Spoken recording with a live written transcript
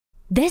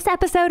This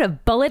episode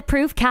of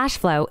Bulletproof Cash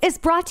Flow is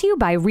brought to you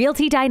by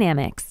Realty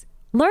Dynamics.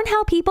 Learn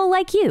how people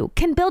like you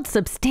can build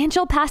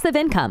substantial passive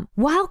income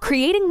while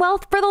creating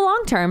wealth for the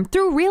long term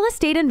through real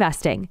estate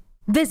investing.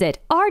 Visit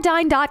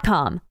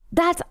rdyne.com.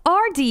 That's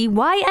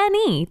RDYNE.com.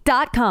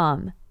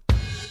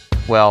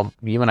 Well,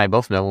 you and I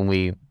both know when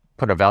we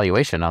put a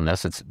valuation on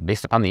this, it's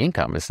based upon the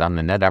income. It's on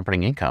the net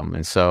operating income.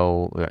 And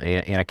so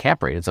in a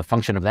cap rate, it's a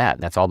function of that.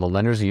 That's all the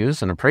lenders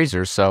use and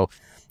appraisers. So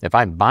if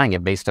I'm buying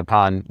it based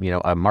upon,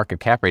 a market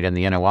cap rate and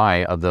the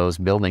NOI of those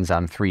buildings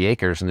on 3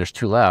 acres and there's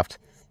 2 left,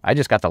 I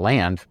just got the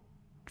land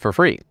for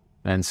free.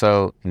 And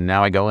so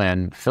now I go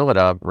in, fill it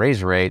up,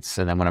 raise rates,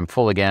 and then when I'm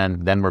full again,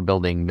 then we're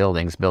building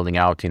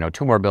out,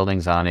 2 more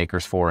buildings on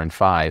acres 4 and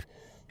 5.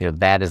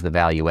 That is the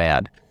value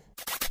add.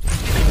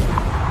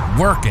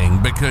 Working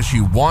because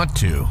you want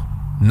to,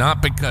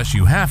 not because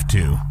you have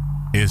to,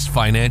 is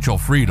financial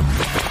freedom.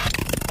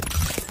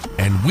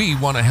 And we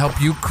want to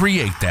help you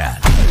create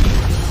that.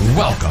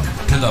 Welcome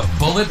to the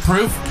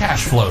Bulletproof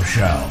Cash Flow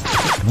Show.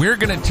 We're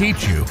going to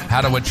teach you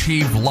how to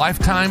achieve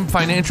lifetime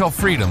financial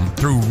freedom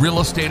through real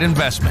estate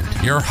investment.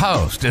 Your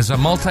host is a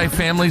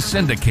multifamily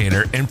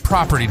syndicator and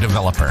property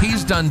developer.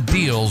 He's done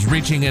deals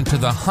reaching into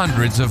the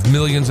hundreds of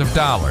millions of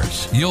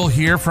dollars. You'll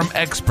hear from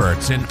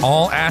experts in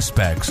all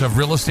aspects of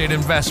real estate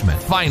investment,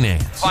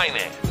 finance,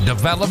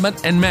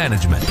 development, and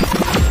management.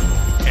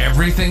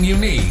 Everything you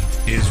need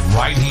is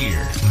right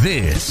here.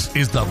 This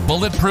is the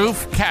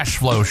Bulletproof Cash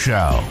Flow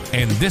Show.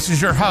 And this is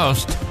your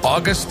host,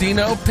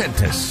 Augustino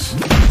Pintus.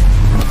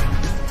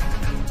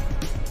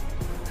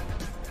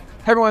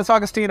 Hey everyone, it's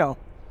Augustino.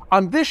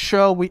 On this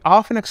show, we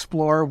often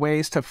explore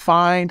ways to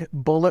find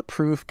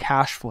bulletproof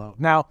cash flow.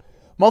 Now,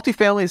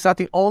 multifamily is not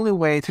the only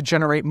way to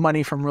generate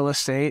money from real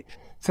estate.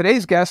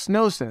 Today's guest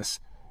knows this.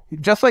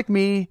 Just like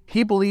me,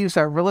 he believes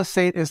that real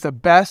estate is the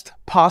best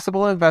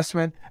possible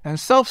investment and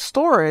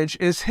self-storage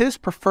is his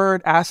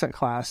preferred asset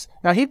class.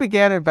 Now, he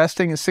began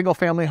investing in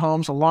single-family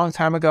homes a long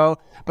time ago,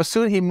 but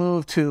soon he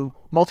moved to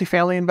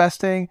multifamily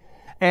investing,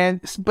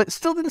 but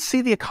still didn't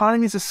see the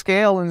economies of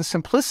scale and the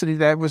simplicity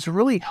that he was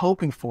really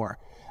hoping for.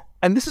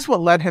 And this is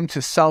what led him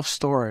to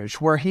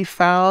self-storage, where he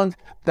found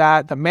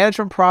that the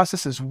management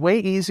process is way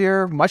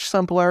easier, much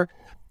simpler,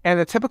 and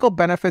the typical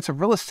benefits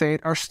of real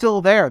estate are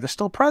still there. They're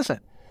still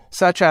present,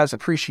 such as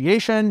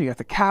appreciation, you get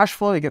the cash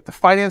flow, you get the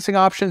financing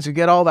options, you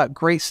get all that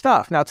great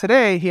stuff. Now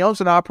today, he owns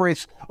and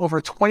operates over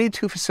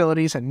 22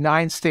 facilities in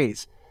 9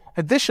 states.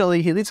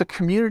 Additionally, he leads a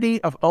community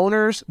of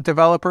owners,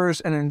 developers,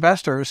 and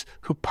investors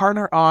who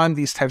partner on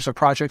these types of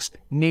projects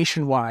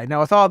nationwide. Now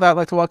with all that, I'd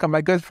like to welcome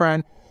my good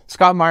friend,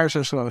 Scott Meyers.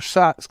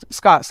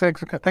 Scott,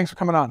 thanks for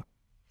coming on.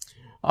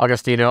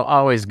 Augustino,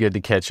 always good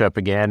to catch up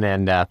again,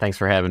 and thanks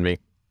for having me.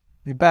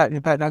 You bet.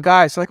 Now,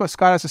 guys, like what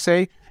Scott has to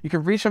say, you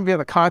can reach him via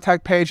the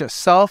contact page at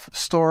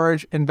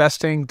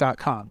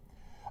selfstorageinvesting.com.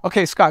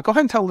 Okay, Scott, go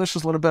ahead and tell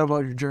listeners a little bit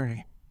about your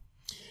journey.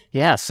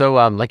 Yeah, so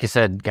like you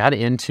said, got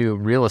into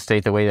real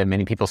estate the way that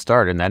many people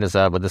start, and that is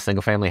with a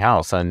single-family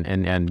house.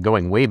 And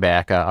going way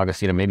back,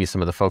 Augustino, maybe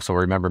some of the folks will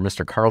remember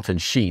Mr. Carlton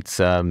Sheets.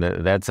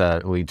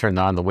 We turned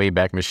on the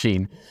Wayback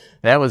Machine.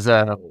 That was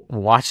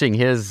watching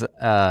his,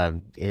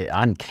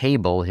 on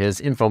cable, his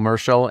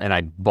infomercial, and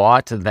I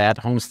bought that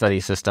home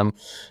study system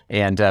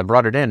and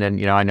brought it in.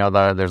 And, I know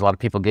there's a lot of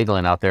people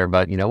giggling out there,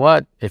 but you know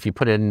what? If you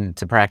put it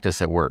into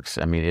practice, it works.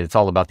 I mean, it's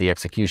all about the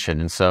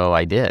execution. And so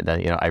I did.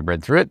 I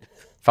read through it,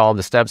 followed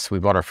the steps. We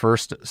bought our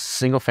first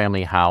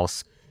single-family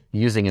house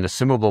using an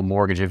assumable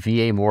mortgage, a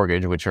VA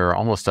mortgage, which are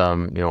almost,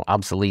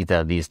 obsolete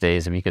these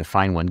days. If you can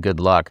find one,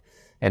 good luck.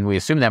 And we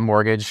assumed that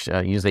mortgage,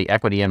 used the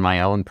equity in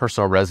my own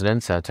personal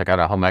residence, took out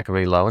a home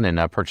equity loan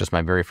and purchased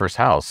my very first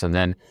house. And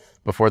then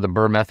before the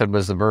BRRRR method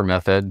was the BRRRR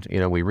method,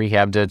 we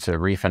rehabbed it,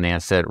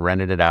 refinanced it,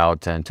 rented it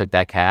out, and took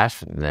that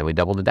cash, and then we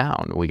doubled it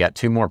down. We got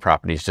 2 more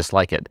properties just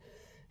like it.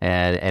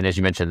 And as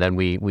you mentioned, then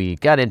we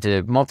got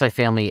into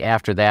multifamily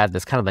after that.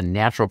 That's kind of the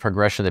natural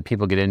progression that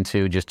people get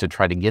into just to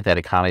try to get that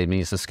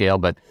economies of scale.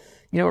 But,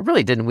 it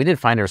really didn't. We didn't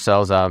find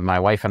ourselves, my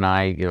wife and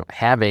I,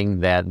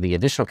 having the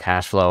additional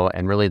cash flow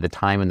and really the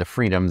time and the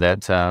freedom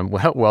that,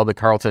 the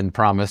Carlton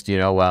promised,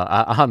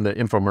 on the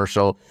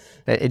infomercial.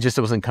 It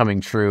wasn't coming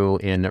true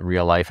in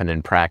real life and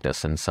in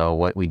practice. And so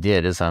what we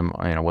did is,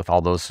 with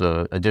all those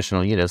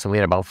additional units, and we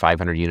had about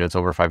 500 units,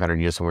 over 500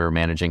 units that we were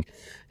managing,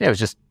 it was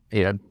just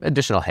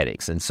additional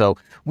headaches. And so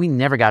we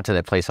never got to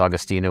that place,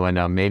 Augustino,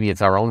 and maybe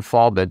it's our own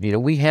fault, but,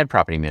 we had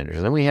property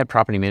managers and we had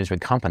property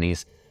management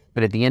companies.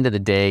 But at the end of the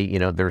day,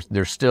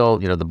 there's still,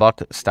 the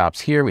buck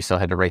stops here. We still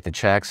had to write the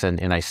checks.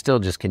 And I still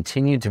just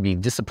continued to be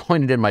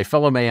disappointed in my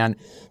fellow man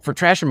for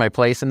trashing my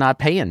place and not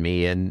paying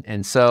me.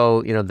 And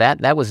so,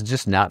 that was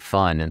just not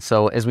fun. And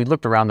so as we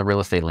looked around the real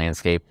estate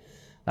landscape,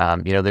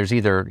 there's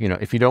either,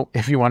 if you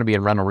want to be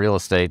in rental real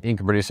estate,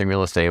 income producing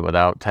real estate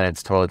without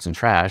tenants, toilets, and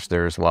trash,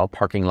 there's,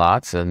 parking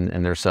lots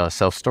and there's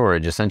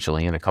self-storage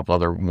essentially and a couple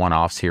other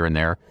one-offs here and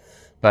there.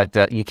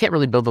 But you can't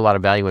really build a lot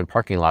of value in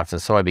parking lots.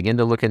 And so I began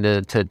to look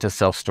into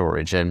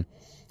self-storage. And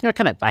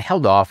I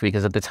held off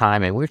because at the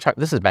time, and we were talking,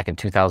 this is back in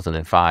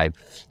 2005,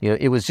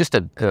 it was just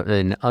an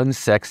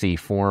unsexy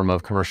form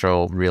of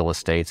commercial real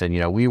estate.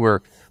 And, we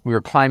were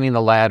climbing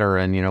the ladder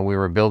and, we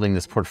were building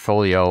this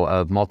portfolio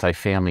of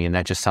multifamily, and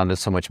that just sounded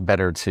so much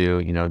better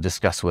to,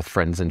 discuss with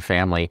friends and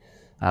family.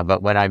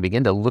 But when I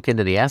began to look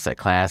into the asset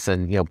class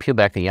and, peel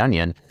back the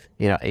onion,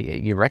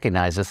 you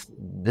recognize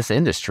this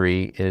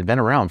industry has been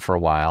around for a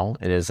while.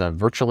 It is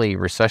virtually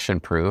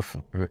recession-proof,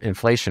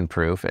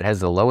 inflation-proof. It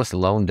has the lowest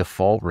loan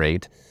default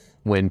rate.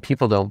 When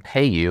people don't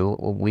pay you,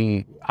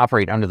 we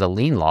operate under the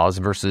lien laws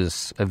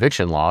versus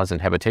eviction laws and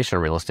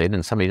habitational real estate.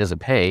 And somebody doesn't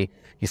pay,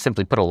 you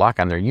simply put a lock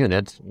on their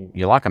unit,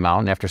 you lock them out,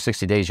 and after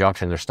 60 days, you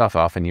auction their stuff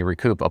off and you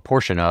recoup a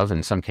portion of,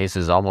 in some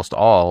cases, almost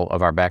all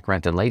of our back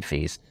rent and late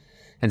fees.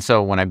 And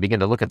so when I began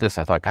to look at this,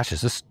 I thought, gosh,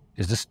 is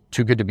this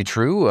too good to be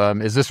true?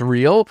 Is this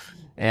real?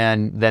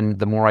 And then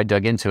the more I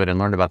dug into it and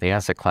learned about the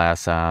asset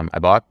class, I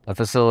bought a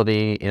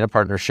facility in a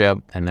partnership,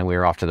 and then we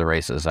were off to the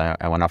races.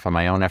 I went off on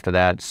my own after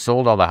that,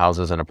 sold all the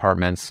houses and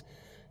apartments,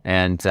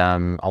 and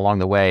along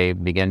the way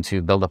began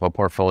to build up a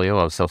portfolio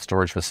of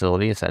self-storage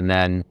facilities. And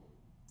then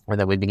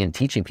we began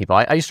teaching people.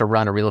 I used to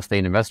run a real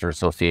estate investor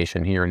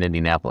association here in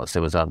Indianapolis. It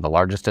was the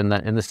largest in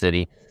the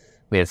city.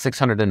 We had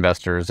 600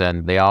 investors,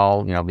 and they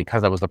all,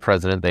 because I was the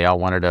president, they all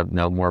wanted to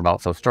know more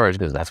about self-storage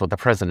because that's what the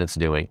president's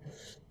doing.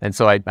 And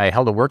so I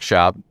held a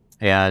workshop,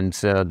 and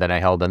then I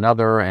held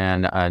another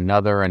and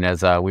another. And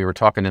as we were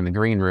talking in the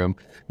green room,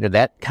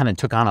 that kind of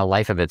took on a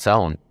life of its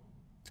own.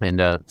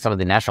 And some of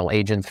the national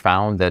agents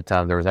found that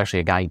there was actually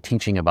a guy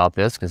teaching about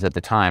this, because at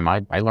the time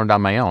I learned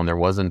on my own. There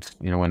wasn't,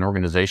 an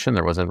organization.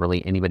 There wasn't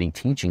really anybody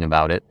teaching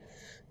about it.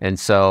 And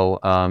so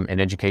an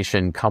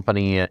education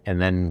company,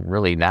 and then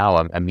really now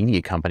a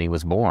media company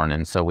was born.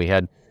 And so we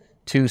had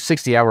 2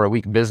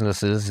 60-hour-a-week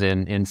businesses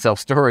in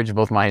self-storage,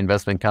 both my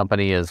investment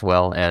company as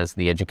well as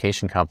the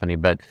education company.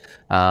 But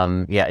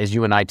as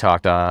you and I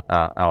talked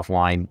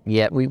offline,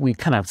 we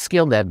kind of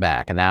scaled that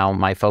back. And now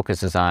my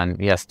focus is on,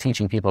 yes,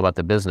 teaching people about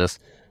the business,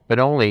 but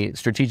only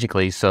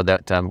strategically so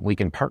that we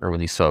can partner with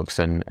these folks.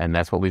 And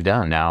that's what we've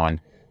done now.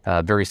 And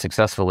very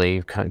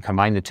successfully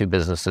combined the two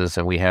businesses,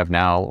 and we have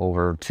now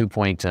over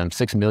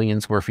 2.6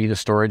 million square feet of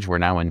storage. We're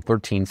now in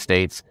 13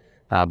 states,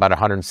 about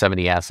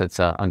 170 assets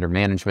under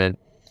management.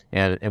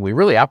 And we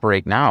really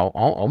operate now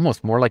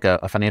almost more like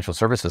a financial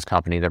services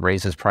company that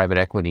raises private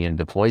equity and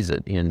deploys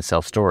it in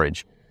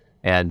self-storage.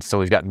 And so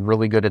we've gotten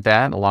really good at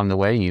that along the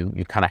way.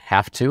 You kind of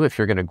have to if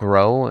you're going to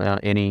grow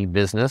any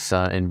business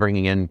and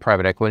bringing in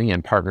private equity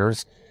and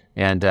partners.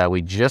 And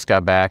we just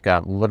got back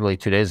literally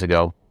 2 days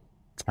ago.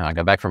 I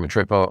got back from a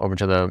trip over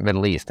to the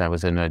Middle East. I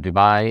was in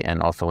Dubai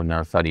and also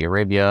in Saudi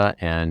Arabia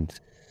and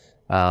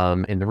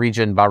in the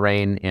region,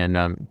 Bahrain,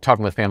 and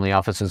talking with family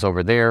offices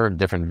over there,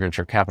 different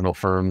venture capital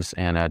firms.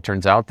 And it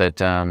turns out that,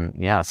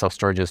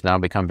 self-storage has now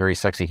become very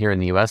sexy here in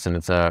the U.S. and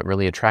it's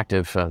really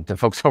attractive to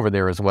folks over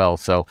there as well.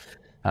 So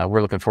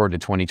we're looking forward to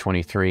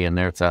 2023. And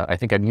there's, I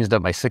think I've used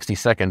up my 60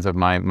 seconds of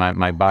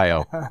my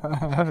bio.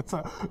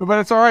 But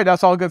it's all right.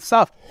 That's all good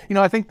stuff.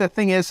 I think the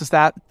thing is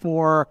that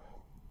for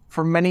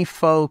many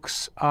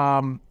folks,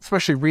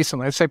 especially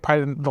recently, I'd say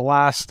probably in the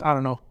last,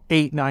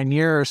 8-9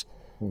 years,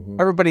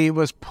 everybody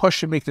was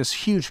make this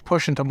huge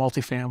push into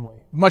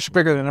multifamily, much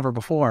bigger than ever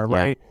before,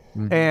 right?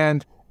 Mm-hmm.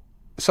 And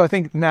so I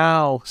think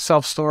now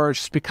self-storage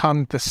has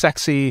become the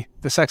sexy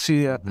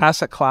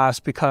asset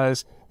class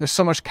because there's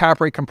so much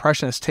cap rate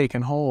compression that's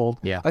taken hold.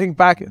 Yeah. I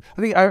think I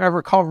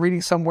recall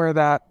reading somewhere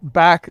that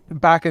back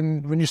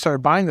in when you started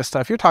buying this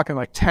stuff, you're talking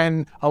like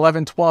 10,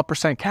 11,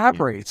 12% cap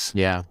rates.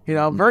 Yeah.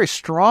 Very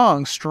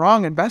strong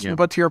investment. Yeah.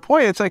 But to your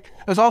point, it's like,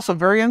 it's also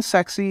very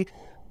unsexy,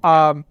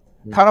 kind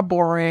of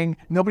boring.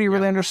 Nobody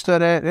really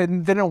understood it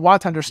and didn't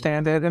want to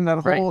understand it. And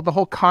the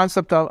whole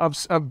concept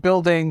of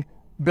building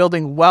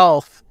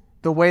wealth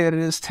the way that it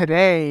is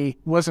today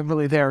wasn't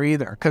really there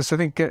either. Because I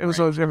think it was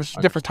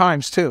different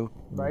times too,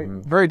 right?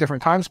 Mm-hmm. Very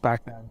different times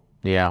back then.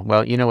 Yeah.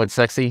 Well, what's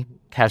sexy?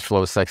 Cash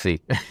flow is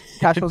sexy.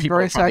 Cash flow is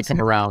very sexy.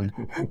 Come around.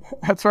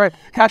 That's right.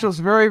 Cash flow is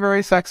very,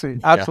 very sexy.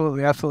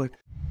 Absolutely. Yeah. Absolutely.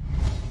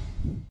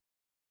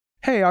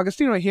 Hey,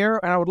 Augustino here,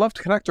 and I would love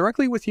to connect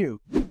directly with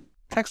you.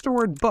 Text the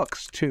word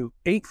books to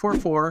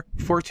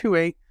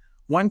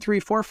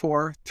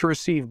 844-428-1344 to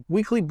receive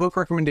weekly book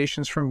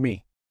recommendations from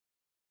me.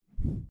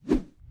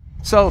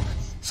 So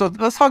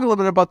let's talk a little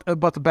bit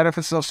about the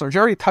benefits of self-storage.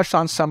 You already touched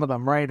on some of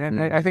them, right? And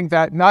I think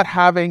that not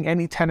having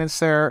any tenants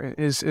there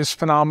is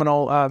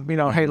phenomenal.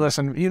 Hey,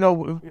 listen,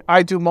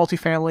 I do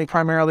multifamily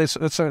primarily.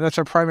 That's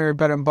our primary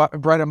bread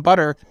and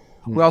butter.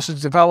 We also do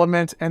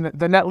development, and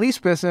the net lease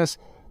business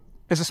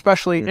is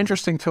especially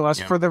interesting to us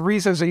for the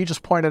reasons that you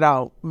just pointed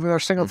out. With our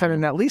single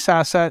tenant net lease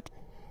asset,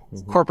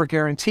 corporate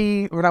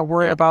guarantee, we're not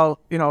worried about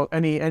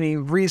any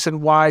reason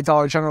why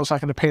Dollar General is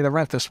not going to pay the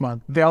rent this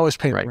month. They always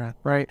pay the rent,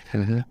 right?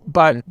 Mm-hmm.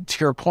 But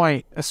to your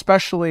point,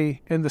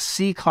 especially in the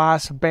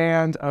C-class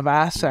band of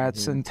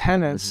assets and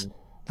tenants,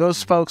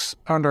 those folks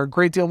are under a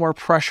great deal more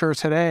pressure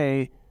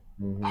today.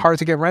 Hard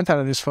to get rent out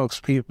of these folks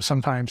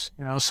sometimes,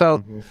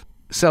 So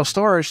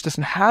self-storage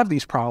doesn't have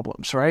these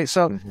problems, right?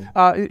 So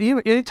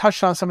you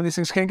touched on some of these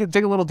things. Can you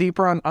dig a little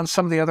deeper on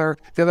some of the other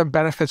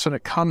benefits when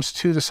it comes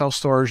to the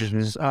self-storage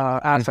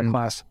asset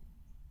class?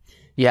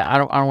 Yeah, I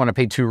don't want to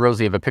paint too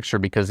rosy of a picture,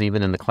 because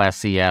even in the Class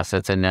C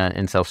assets and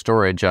in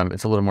self-storage,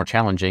 it's a little more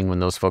challenging when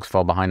those folks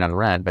fall behind on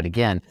rent. But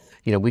again,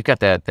 we've got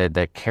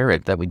that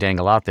carrot that we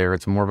dangle out there.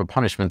 It's more of a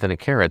punishment than a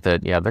carrot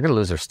that, they're going to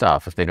lose their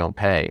stuff if they don't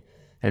pay.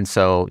 And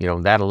so,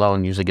 that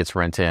alone usually gets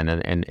rent in,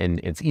 and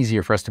it's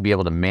easier for us to be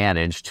able to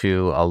manage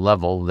to a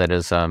level that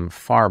is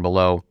far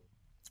below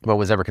what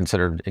was ever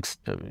considered,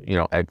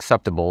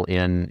 acceptable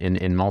in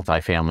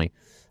multifamily.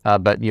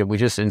 But we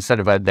just, instead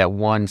of that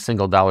one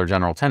single dollar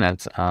general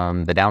tenant,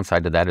 the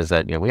downside to that is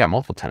that we got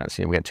multiple tenants.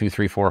 We got 200,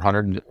 300,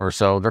 400 or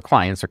so. They're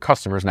clients, they're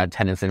customers, not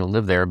tenants. They don't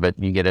live there, but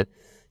you get it.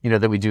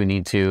 That we do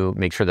need to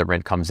make sure that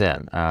rent comes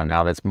in.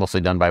 Now that's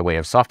mostly done by way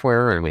of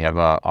software, and we have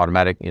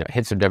automatic,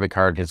 hits their debit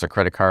card, hits their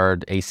credit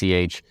card,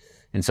 ACH,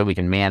 and so we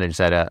can manage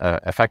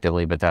that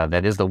effectively. But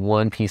that is the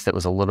one piece that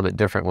was a little bit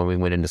different when we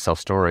went into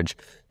self-storage.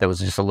 That was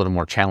just a little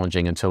more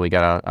challenging until we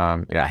got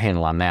a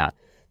handle on that.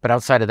 But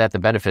outside of that, the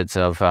benefits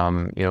of,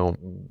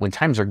 when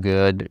times are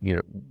good,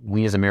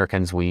 we as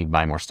Americans, we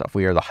buy more stuff.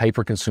 We are the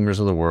hyper consumers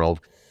of the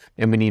world,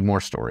 and we need more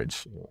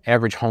storage.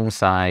 Average home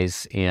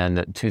size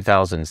in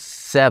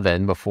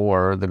 2007,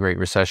 before the Great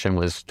Recession,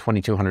 was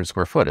 2,200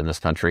 square foot in this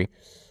country.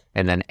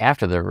 And then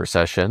after the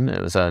recession,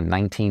 it was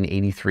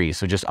 1983,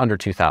 so just under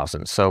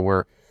 2,000. So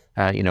we're,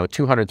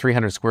 200,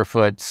 300 square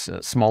foot,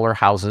 smaller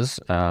houses.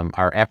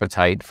 Our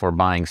appetite for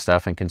buying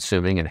stuff and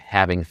consuming and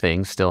having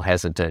things still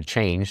hasn't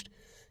changed.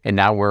 And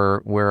now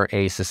we're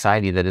a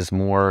society that is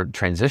more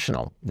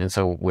transitional. And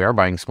so we are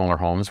buying smaller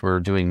homes. We're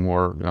doing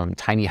more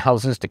tiny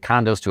houses to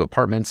condos to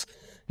apartments,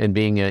 and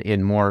being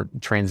in more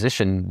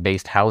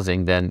transition-based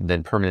housing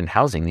than permanent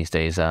housing these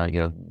days.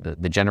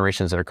 The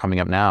generations that are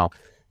coming up now,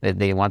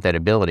 they want that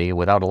ability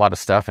without a lot of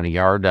stuff in a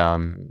yard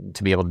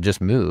to be able to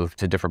just move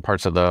to different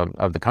parts of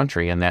the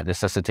country, and that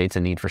necessitates a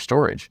need for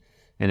storage.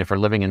 And if we're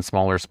living in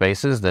smaller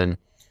spaces, then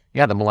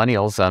the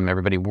millennials,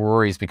 everybody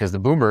worries because the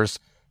boomers,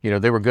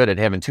 they were good at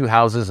having two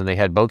houses and they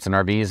had boats and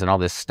RVs and all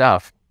this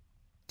stuff.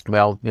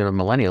 Well,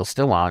 millennials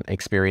still want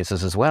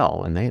experiences as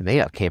well. And they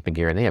have camping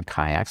gear, and they have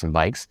kayaks and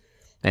bikes.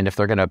 And if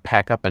they're going to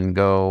pack up and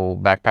go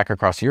backpack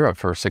across Europe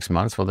for 6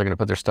 months, well, they're going to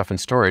put their stuff in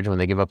storage when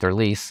they give up their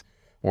lease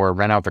or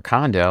rent out their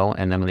condo.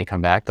 And then when they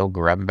come back, they'll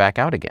grab it back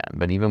out again.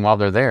 But even while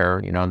they're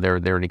there,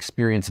 they're an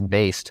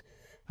experience-based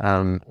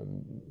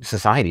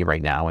society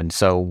right now. And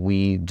so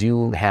we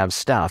do have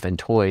stuff and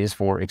toys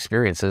for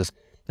experiences.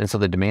 And so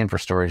the demand for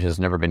storage has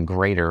never been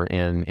greater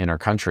in our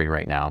country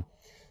right now.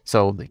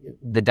 So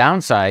the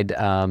downside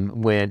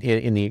when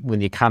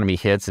the economy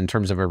hits in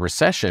terms of a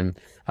recession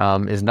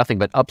is nothing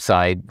but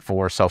upside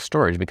for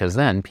self-storage, because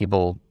then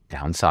people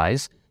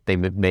downsize.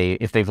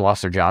 If they've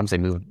lost their jobs, they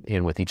move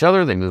in with each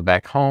other. They move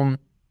back home.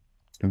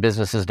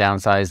 Businesses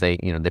downsize. They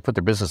put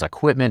their business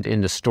equipment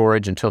into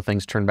storage until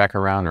things turn back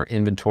around, or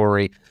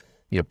inventory.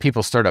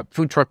 People start up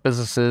food truck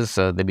businesses.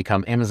 They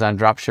become Amazon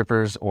drop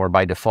shippers, or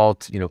by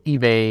default,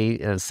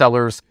 eBay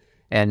sellers.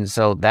 And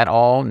so that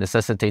all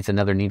necessitates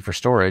another need for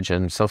storage,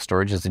 and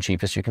self-storage is the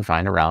cheapest you can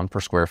find around per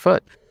square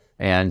foot.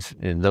 And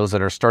those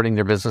that are starting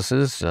their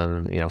businesses,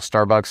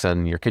 Starbucks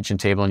and your kitchen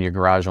table in your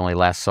garage only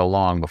lasts so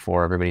long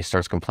before everybody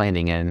starts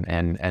complaining,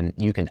 and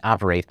you can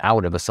operate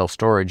out of a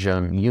self-storage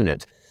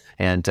unit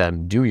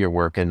and do your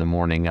work in the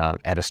morning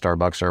at a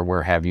Starbucks or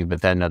where have you,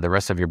 but then the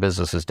rest of your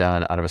business is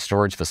done out of a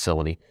storage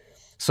facility.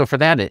 So for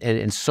that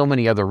and so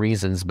many other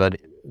reasons, but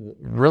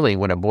really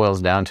what it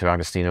boils down to,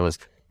 Agostino, is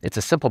it's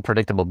a simple,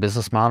 predictable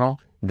business model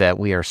that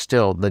we are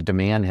still, the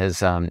demand has,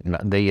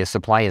 the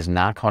supply is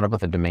not caught up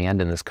with the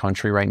demand in this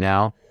country right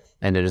now,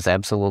 and it is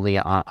absolutely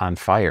on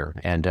fire.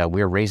 And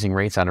we're raising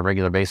rates on a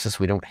regular basis.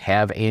 We don't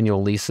have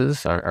annual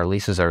leases. Our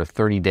leases are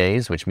 30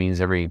 days, which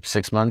means every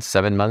 6 months,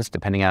 7 months,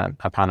 depending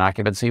upon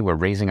occupancy, we're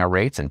raising our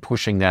rates and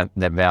pushing that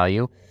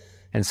value.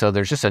 And so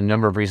there's just a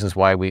number of reasons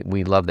why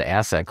we love the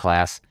asset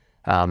class.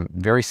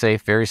 Very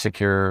safe, very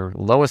secure,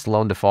 lowest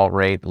loan default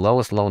rate,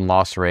 lowest loan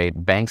loss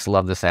rate. Banks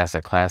love this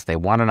asset class. They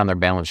want it on their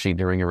balance sheet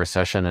during a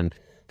recession, and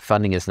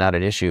funding is not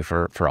an issue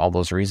for all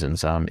those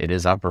reasons. It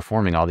is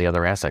outperforming all the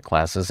other asset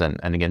classes. And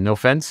again, no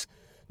offense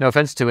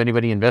to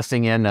anybody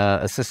investing in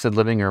assisted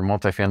living or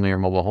multifamily or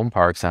mobile home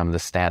parks. The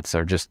stats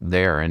are just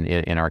there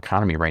in our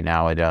economy right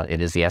now.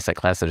 It is the asset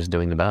class that is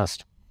doing the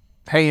best.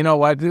 Hey, you know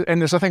what? And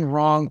there's nothing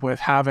wrong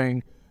with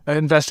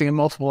investing in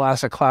multiple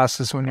asset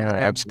classes when you're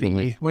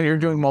absolutely when you're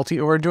doing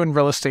or doing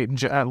real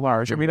estate at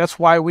large. I mean, that's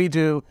why we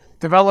do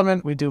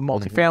development, we do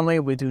multifamily,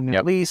 we do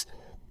new lease.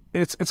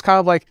 It's kind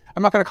of like,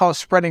 I'm not going to call it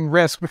spreading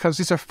risk, because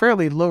these are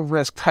fairly low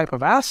risk type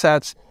of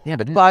assets. Yeah,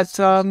 but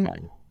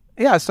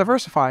it's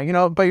diversifying.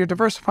 But you're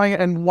diversifying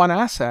it in one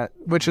asset,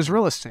 which is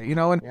real estate.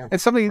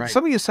 And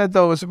something you said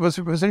though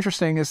was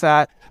interesting, is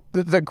that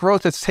the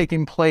growth that's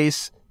taking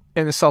place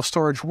in the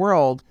self-storage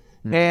world.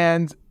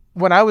 And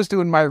when I was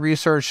doing my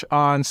research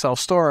on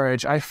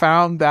self-storage, I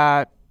found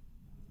that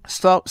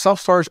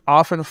self-storage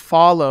often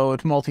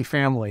followed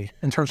multifamily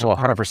in terms of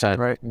 100%.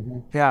 right?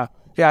 Yeah.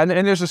 Yeah, and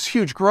there's this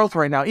huge growth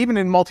right now. Even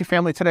in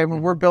multifamily today,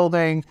 when we're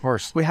building, Of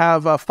course. we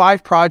have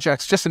 5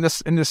 projects just in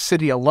this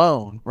city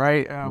alone,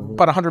 right?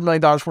 About $100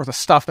 million worth of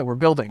stuff that we're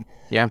building.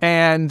 Yeah.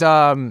 And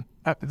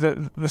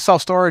the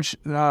self-storage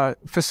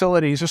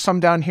facilities, there's some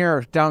down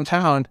here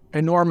downtown,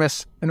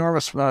 enormous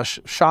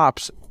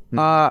shops.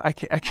 I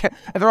can't.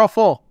 And they're all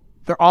full.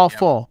 They're all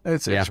full.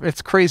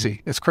 It's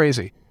crazy. It's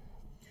crazy.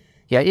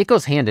 Yeah, it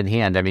goes hand in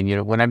hand. I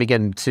mean, when I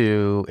begin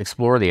to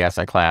explore the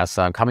asset class,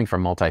 coming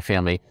from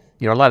multifamily,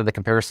 a lot of the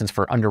comparisons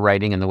for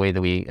underwriting and the way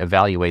that we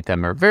evaluate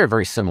them are very,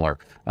 very similar.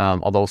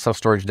 Although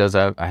self-storage does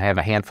have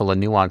a handful of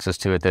nuances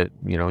to it that,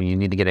 you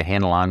need to get a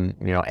handle on,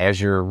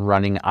 as you're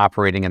running,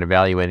 operating, and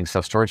evaluating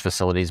self-storage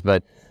facilities,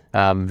 but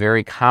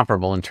very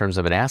comparable in terms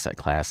of an asset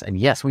class. And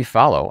yes, we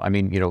follow. I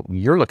mean,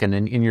 you're looking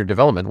in your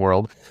development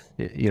world,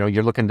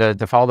 you're looking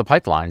to follow the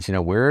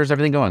pipelines. Where's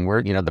everything going?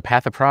 Where, the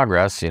path of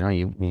progress,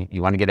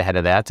 you want to get ahead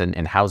of that,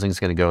 and housing is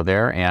going to go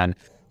there. And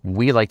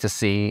we like to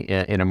see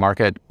in a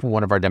market,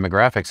 one of our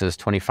demographics is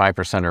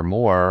 25% or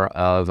more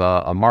of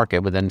a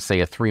market within,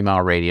 say, a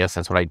 3-mile radius.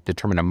 That's what I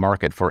determine a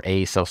market for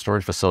a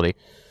self-storage facility.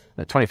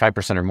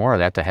 25% or more of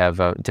that to have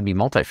to be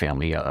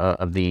multifamily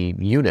of the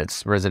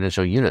units,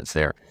 residential units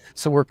there.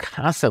 So we're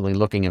constantly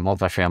looking at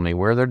multifamily,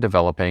 where they're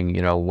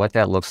developing, what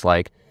that looks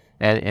like.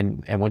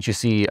 And once you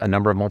see a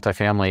number of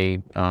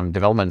multifamily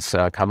developments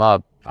come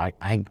up,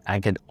 I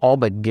could all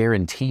but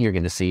guarantee you're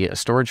going to see a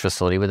storage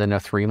facility within a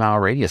 3-mile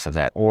radius of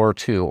that, or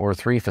 2 or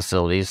 3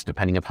 facilities,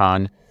 depending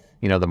upon,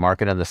 the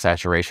market and the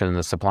saturation and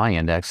the supply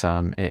index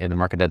in the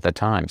market at that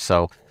time.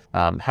 So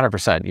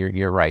 100%,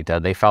 you're right.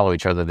 They follow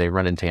each other. They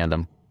run in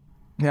tandem.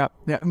 Yeah.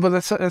 Well,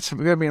 that's going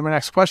to be my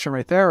next question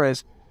right there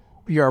is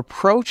your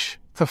approach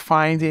to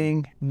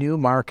finding new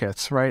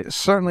markets, right?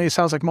 Certainly, it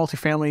sounds like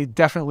multifamily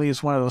definitely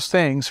is one of those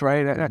things,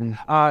 right?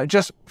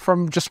 Just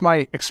from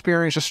my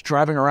experience, just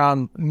driving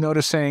around,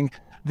 noticing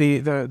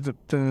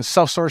the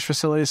self-storage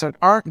facilities that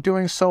aren't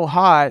doing so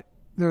hot,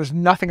 there's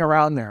nothing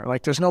around there.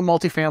 Like there's no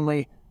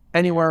multifamily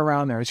anywhere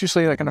around there. It's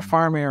usually like in a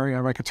farm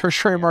area, like a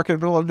tertiary market in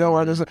the middle of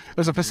nowhere.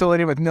 There's a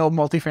facility with no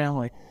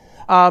multifamily.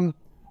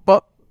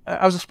 But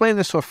I was explaining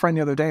this to a friend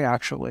the other day,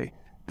 actually,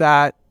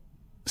 that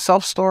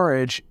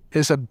self-storage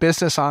is a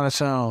business on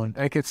its own.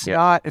 Like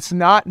it's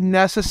not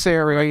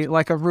necessarily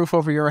like a roof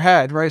over your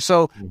head, right?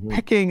 So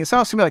it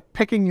sounds to me like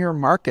picking your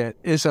market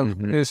is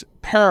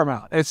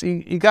paramount. It's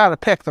you got to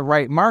pick the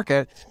right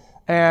market.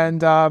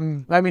 And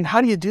I mean,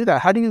 how do you do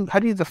that? How do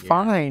you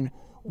define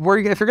where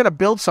if you're going to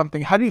build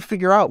something? How do you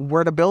figure out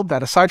where to build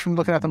that aside from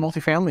looking at the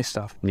multifamily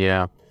stuff?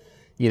 Yeah.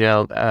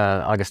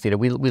 Augustino,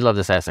 we love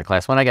this asset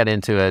class. When I got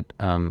into it,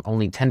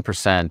 only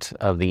 10%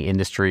 of the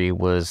industry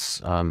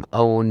was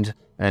owned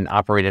and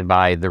operated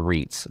by the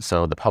REITs.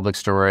 So the Public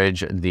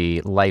Storage, the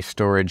Life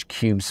Storage,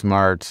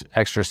 CubeSmart,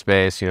 Extra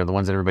Space, the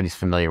ones that everybody's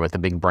familiar with, the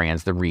big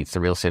brands, the REITs,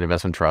 the Real Estate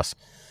Investment Trusts.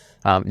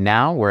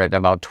 Now we're at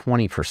about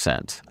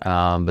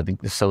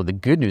 20%. So the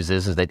good news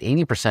is that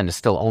 80% is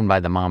still owned by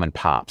the mom and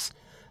pops,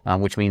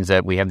 which means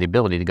that we have the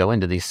ability to go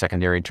into these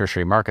secondary,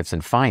 tertiary markets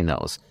and find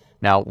those.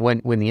 Now,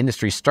 when the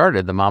industry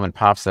started, the mom and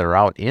pops that are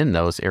out in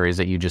those areas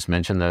that you just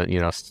mentioned,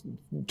 the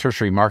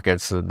tertiary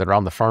markets that are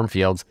on the farm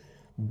fields,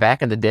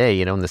 back in the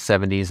day, in the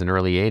 70s and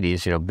early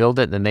 80s, build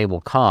it and they will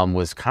come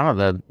was kind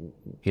of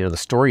the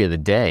story of the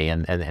day,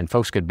 and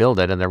folks could build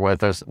it and there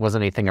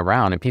wasn't anything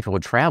around, and people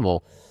would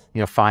travel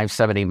 5,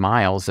 7, 8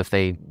 miles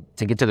to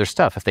get to their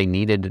stuff if they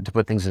needed to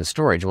put things in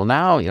storage. Well,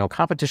 now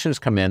competition has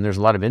come in. There's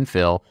a lot of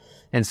infill,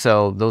 and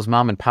so those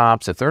mom and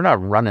pops, if they're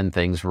not running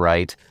things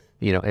right,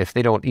 if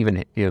they don't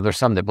even, there's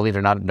some that, believe it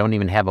or not, don't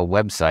even have a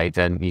website,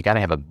 and you got to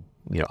have a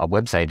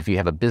website if you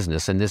have a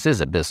business, and this is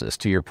a business,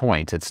 to your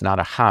point. It's not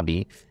a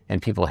hobby,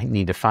 and people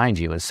need to find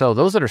you. And so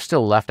those that are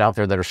still left out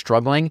there that are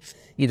struggling,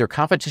 either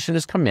competition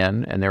has come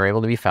in and they're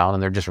able to be found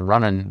and they're just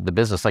running the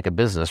business like a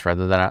business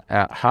rather than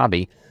a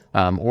hobby,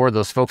 or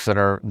those folks that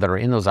are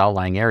in those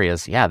outlying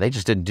areas, they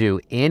just didn't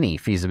do any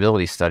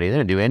feasibility study. They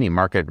didn't do any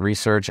market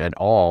research at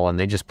all, and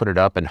they just put it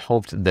up and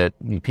hoped that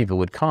people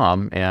would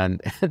come,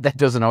 and that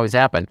doesn't always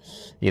happen.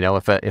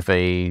 If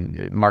a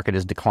market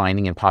is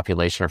declining in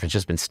population, or if it's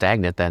just been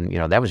stagnant, then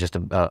that was just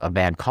a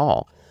bad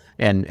call.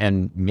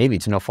 And maybe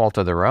it's no fault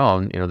of their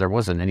own. There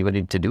wasn't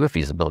anybody to do a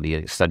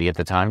feasibility study at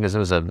the time because it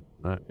was an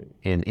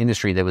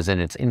industry that was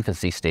in its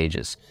infancy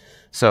stages.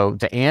 So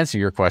to answer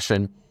your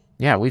question,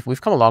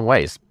 we've come a long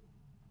ways.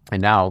 And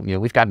now,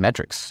 we've got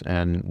metrics,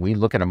 and we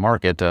look at a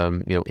market,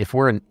 if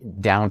we're in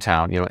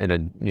downtown,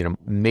 in a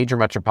major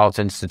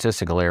metropolitan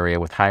statistical area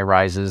with high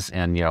rises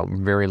and,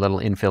 very little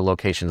infill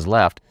locations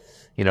left,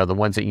 the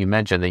ones that you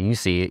mentioned that you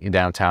see in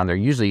downtown, they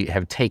usually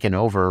have taken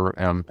over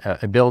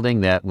a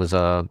building that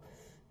wasn't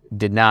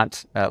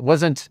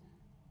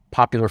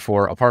popular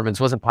for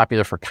apartments, wasn't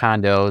popular for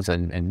condos,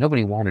 and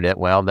nobody wanted it.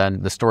 Well,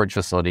 then the storage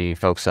facility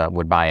folks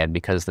would buy it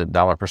because the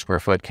dollar per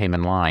square foot came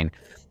in line.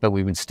 But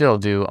we would still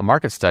do a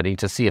market study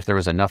to see if there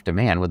was enough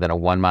demand within a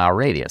 1-mile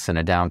radius in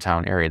a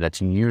downtown area.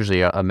 That's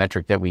usually a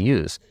metric that we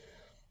use.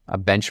 a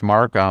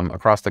benchmark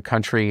across the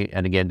country,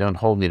 and again, don't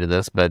hold me to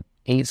this, but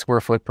 8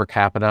 square foot per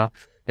capita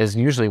is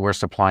usually where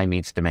supply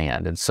meets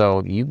demand. And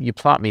so you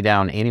plot me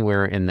down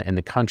anywhere in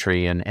the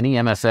country in any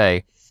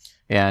MSA,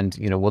 and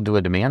we'll do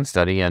a demand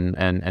study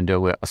and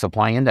do a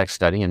supply index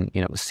study and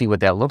see what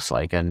that looks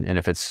like. And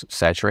if it's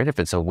saturated, if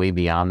it's a way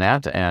beyond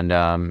that,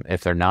 and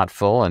if they're not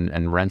full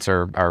and rents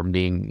are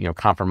being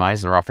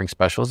compromised and they're offering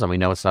specials, then we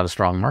know it's not a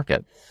strong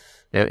market.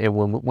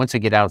 Once you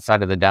get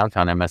outside of the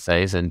downtown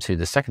MSAs into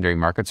the secondary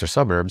markets or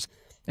suburbs,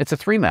 it's a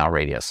 3-mile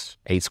radius,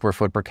 8 square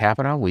foot per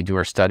capita. We do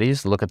our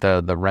studies, look at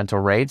the rental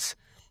rates,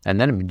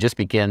 and then it just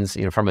begins,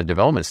 from a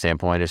development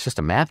standpoint, it's just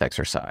a math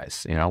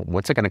exercise.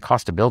 What's it going to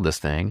cost to build this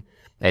thing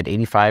at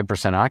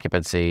 85%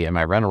 occupancy? And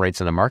my rental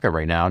rates in the market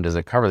right now, does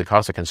it cover the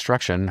cost of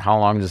construction? How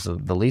long does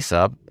the lease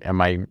up? And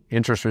my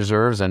interest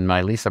reserves and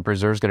my lease up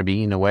reserves going to be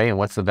eaten away? And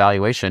what's the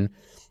valuation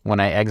when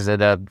I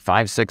exit a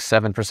 5, 6,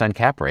 7%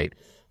 cap rate?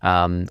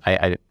 And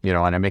I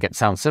make it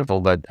sound simple,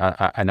 but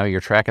I know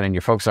you're tracking and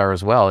your folks are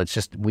as well. It's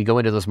just, we go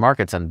into those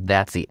markets and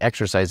that's the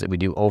exercise that we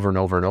do over and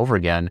over and over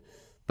again.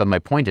 But my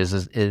point is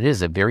it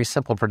is a very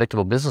simple,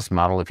 predictable business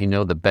model if you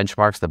know the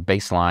benchmarks, the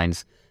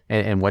baselines,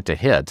 and what to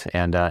hit.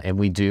 And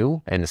we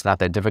do, and it's not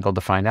that difficult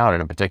to find out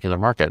in a particular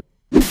market.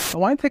 I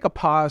want to take a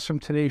pause from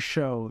today's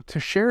show to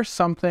share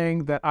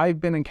something that I've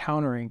been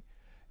encountering.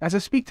 As I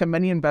speak to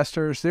many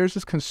investors, there's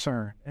this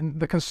concern, and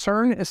the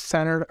concern is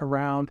centered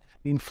around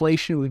the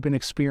inflation we've been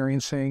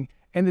experiencing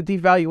and the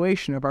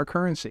devaluation of our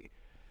currency.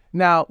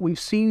 Now, we've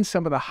seen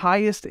some of the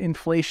highest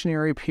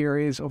inflationary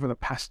periods over the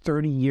past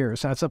 30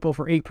 years. That's up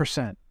over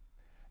 8%.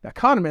 The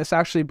economists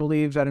actually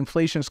believe that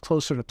inflation is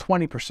closer to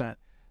 20%.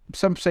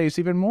 Some say it's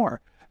even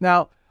more.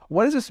 Now,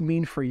 what does this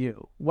mean for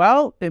you?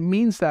 Well, it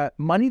means that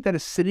money that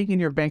is sitting in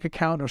your bank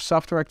account or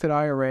self-directed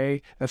IRA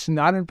that's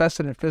not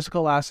invested in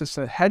physical assets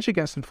that hedge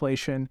against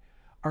inflation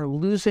are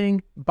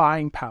losing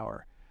buying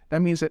power.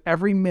 That means that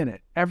every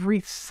minute,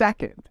 every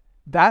second,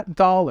 that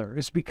dollar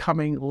is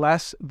becoming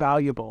less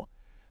valuable.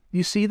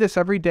 You see this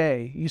every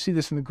day. You see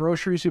this in the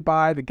groceries you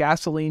buy, the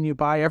gasoline you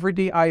buy,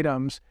 everyday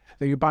items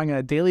that you're buying on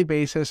a daily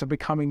basis are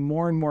becoming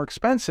more and more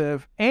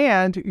expensive,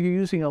 and you're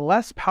using a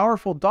less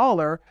powerful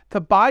dollar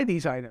to buy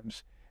these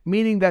items,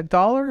 meaning that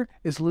dollar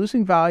is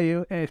losing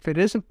value if it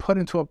isn't put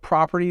into a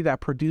property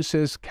that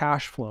produces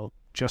cash flow,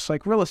 just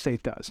like real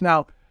estate does.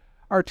 Now,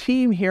 our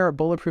team here at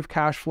Bulletproof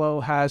Cash Flow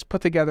has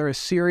put together a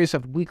series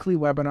of weekly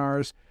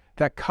webinars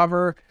that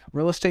cover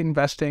real estate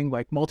investing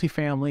like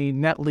multifamily,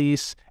 net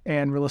lease,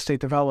 and real estate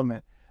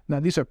development. Now,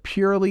 these are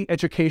purely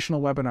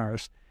educational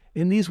webinars.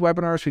 In these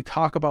webinars, we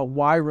talk about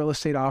why real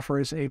estate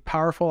offers a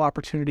powerful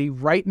opportunity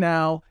right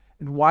now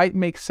and why it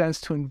makes sense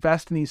to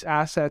invest in these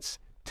assets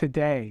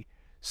today.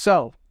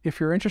 So if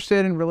you're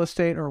interested in real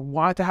estate or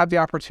want to have the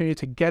opportunity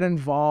to get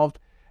involved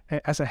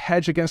as a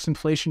hedge against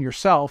inflation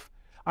yourself,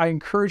 I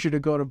encourage you to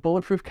go to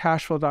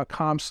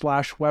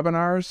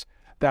bulletproofcashflow.com/webinars.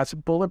 That's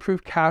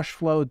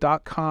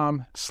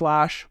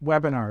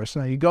bulletproofcashflow.com/webinars.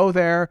 Now you go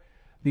there,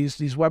 these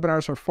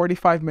webinars are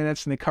 45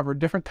 minutes and they cover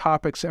different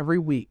topics every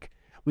week.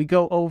 We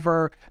go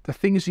over the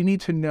things you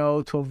need to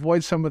know to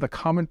avoid some of the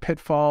common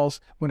pitfalls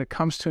when it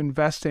comes to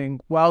investing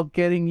while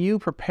getting you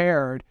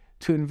prepared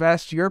to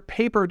invest your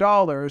paper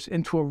dollars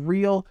into a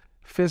real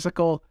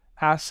physical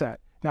asset.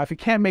 Now, if you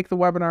can't make the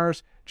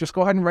webinars, just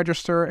go ahead and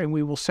register and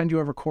we will send you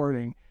a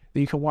recording that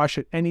you can watch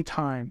at any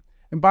time.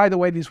 And by the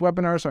way, these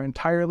webinars are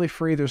entirely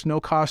free. There's no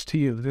cost to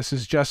you. This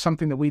is just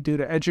something that we do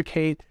to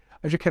educate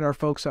our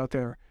folks out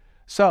there.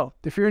 So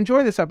if you're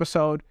enjoying this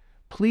episode,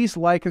 please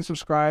like and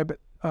subscribe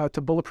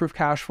to Bulletproof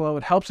Cash Flow.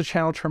 It helps the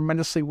channel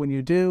tremendously when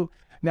you do.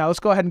 Now let's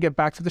go ahead and get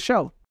back to the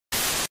show.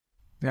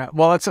 Yeah,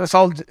 well,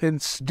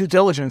 it's due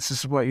diligence. This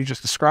is what you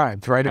just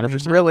described, right?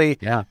 It's really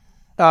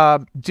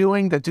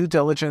doing the due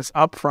diligence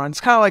up front.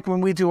 It's kind of like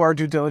when we do our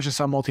due diligence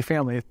on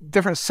multifamily.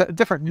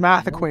 Different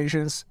math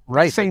equations,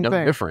 right? Same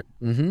thing. Different.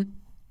 Mm-hmm.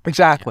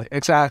 Exactly.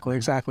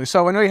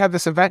 So I know you have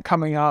this event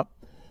coming up.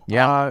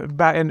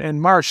 Back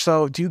in March.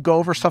 So do you go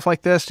over stuff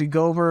like this? Do you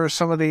go over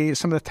some of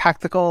the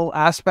tactical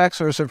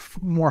aspects, or is it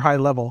more high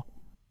level?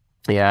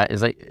 Yeah,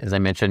 as I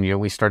mentioned,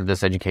 we started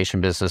this education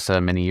business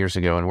many years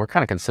ago, and we're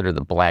kind of considered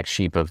the black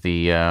sheep of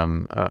the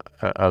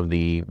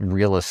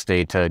real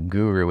estate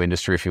guru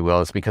industry, if you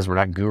will. It's because we're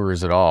not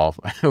gurus at all;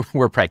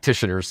 we're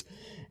practitioners,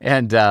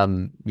 and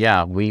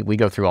we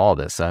go through all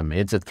this.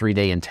 It's a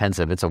 3-day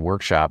intensive. It's a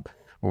workshop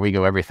where we go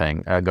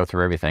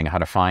through everything: how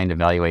to find,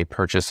 evaluate,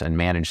 purchase, and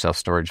manage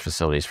self-storage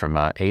facilities from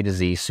A to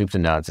Z, soup to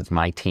nuts. It's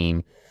my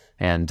team.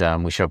 And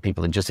we show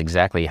people just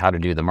exactly how to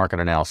do the market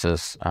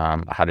analysis,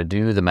 how to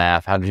do the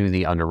math, how to do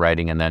the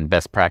underwriting, and then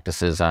best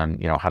practices on,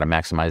 how to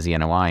maximize the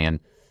NOI and,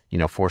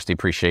 force the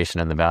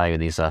appreciation and the value of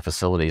these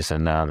facilities.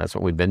 And that's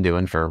what we've been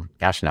doing for,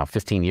 now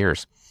 15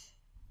 years.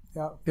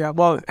 Yeah.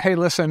 Well, hey,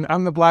 listen,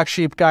 I'm the black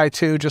sheep guy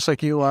too, just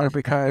like you are,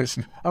 because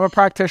I'm a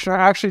practitioner.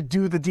 I actually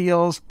do the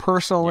deals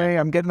personally.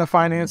 I'm getting the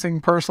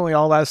financing personally,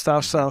 all that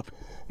stuff. So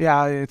yeah,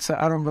 I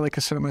don't really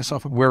consider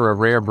myself We're a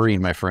rare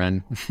breed, my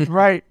friend.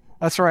 Right.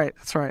 That's right.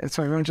 That's right. That's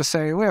right. We don't just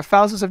say we have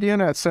thousands of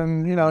units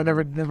and,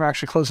 never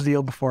actually closed a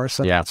deal before.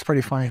 So Yeah. it's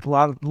pretty funny. A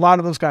lot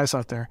of those guys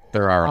out there.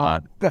 There are a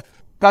lot.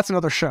 That's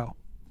another show.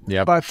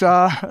 Yeah. But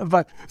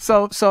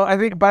so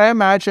I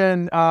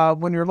imagine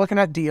when you're looking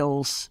at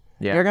deals,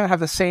 you're going to have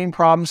the same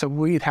problems that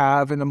we'd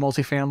have in the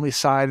multifamily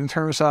side in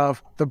terms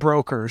of the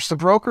brokers. The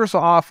brokers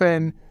will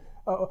often,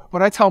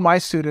 what I tell my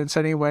students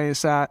anyway,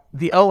 is that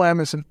the OM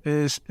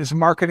is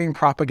marketing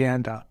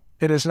propaganda.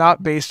 It is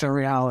not based on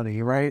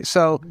reality, right?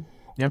 So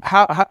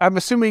how I'm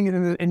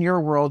assuming in your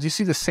world, you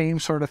see the same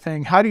sort of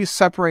thing. How do you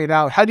separate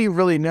out? How do you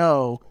really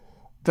know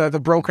the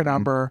broker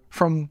number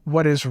from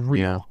what is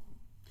real?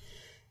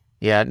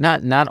 Yeah,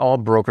 not all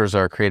brokers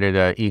are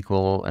created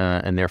equal,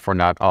 and therefore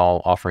not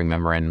all offering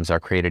memorandums are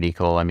created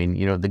equal. I mean,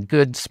 the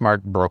good,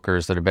 smart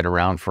brokers that have been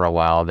around for a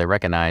while, they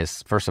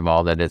recognize, first of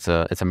all, that it's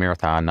a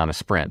marathon, not a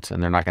sprint,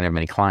 and they're not going to have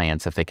many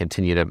clients if they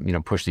continue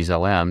to push these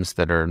OMs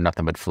that are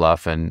nothing but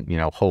fluff and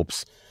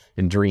hopes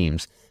and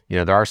dreams.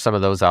 There are some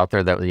of those out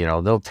there that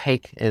they'll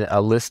take a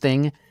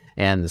listing,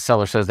 and the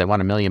seller says they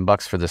want $1 million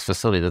for this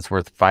facility that's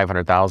worth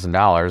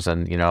 $500,000,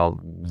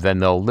 and then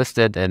they'll list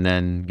it and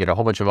then get a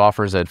whole bunch of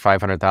offers at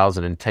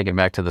 $500,000 and take it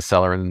back to the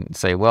seller and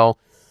say, well,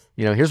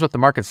 here's what the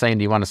market's saying.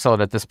 Do you want to sell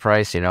it at this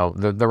price?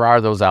 There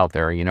are those out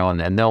there,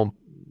 and they'll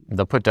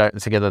put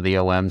together the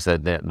OMs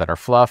that are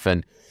fluff,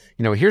 and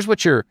here's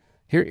what your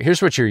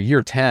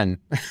year 10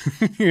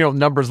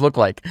 numbers look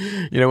like.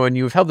 When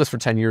you've held this for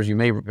 10 years, you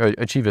may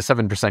achieve a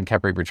 7%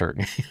 cap rate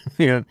return.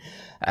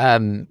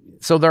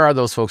 So there are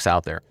those folks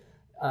out there.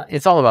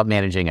 It's all about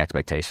managing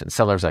expectations,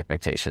 sellers'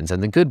 expectations.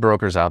 And the good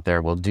brokers out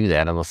there will do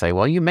that. And they'll say,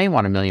 well, you may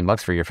want $1 million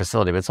for your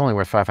facility, but it's only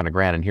worth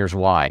 $500,000. And here's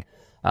why.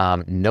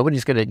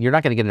 You're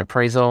not going to get an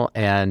appraisal,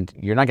 and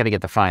you're not going to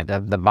get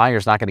the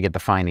buyer's not going to get the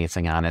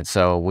financing on it.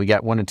 So we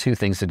got one of two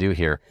things to do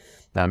here.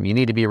 You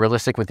need to be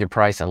realistic with your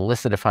price and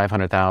list it at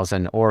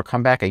 $500,000, or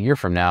come back a year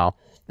from now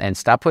and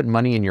stop putting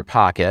money in your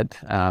pocket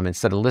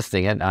instead of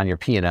listing it on your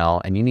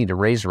P&L. And you need to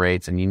raise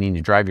rates, and you need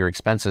to drive your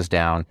expenses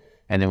down.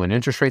 And then when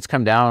interest rates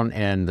come down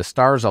and the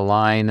stars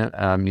align,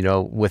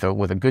 with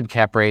a good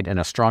cap rate and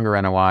a stronger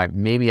NOI,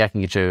 maybe I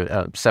can get you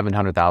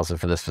 $700,000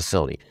 for this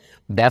facility.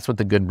 That's what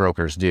the good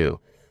brokers do.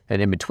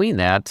 And in between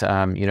that,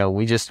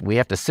 we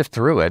have to sift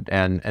through it.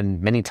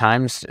 And many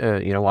times,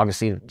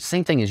 obviously,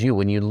 same thing as you.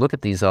 When you look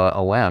at these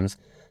OMs,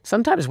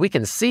 sometimes we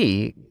can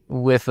see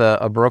with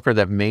a broker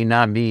that may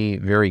not be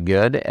very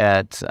good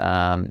at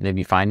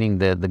maybe finding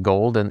the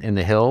gold in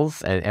the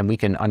hills, and we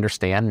can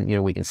understand.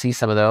 We can see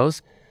some of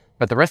those.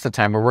 But the rest of the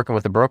time, we're working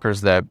with the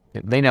brokers that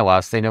they know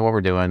us, they know what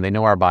we're doing, they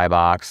know our buy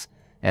box,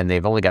 and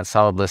they've only got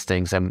solid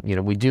listings. And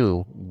we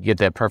do get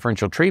that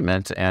preferential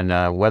treatment.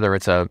 And whether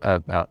it's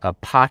a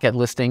pocket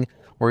listing,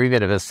 or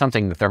even if it's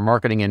something that they're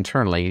marketing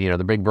internally,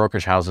 the big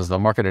brokerage houses, they'll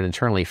market it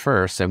internally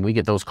first, and we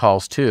get those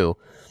calls too,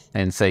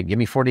 and say, give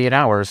me 48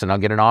 hours, and I'll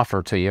get an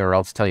offer to you, or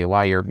else tell you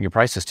why your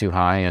price is too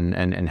high,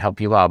 and help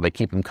you out, but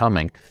keep them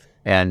coming.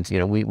 And,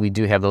 we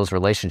do have those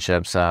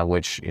relationships,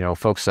 which,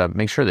 folks,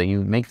 make sure that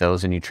you make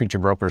those and you treat your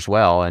brokers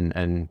well,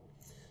 and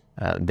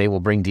they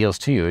will bring deals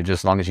to you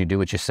just as long as you do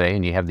what you say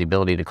and you have the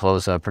ability to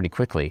close pretty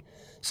quickly.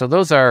 So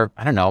those are,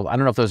 I don't know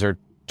if those are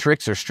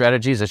tricks or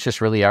strategies. It's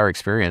just really our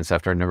experience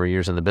after a number of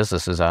years in the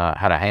business is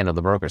how to handle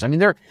the brokers. I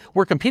mean,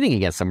 we're competing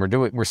against them.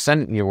 We're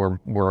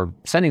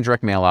sending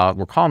direct mail out.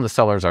 We're calling the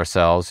sellers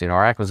ourselves.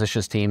 Our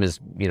acquisitions team is,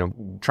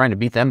 trying to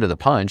beat them to the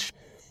punch.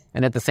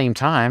 And at the same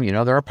time,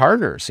 they're our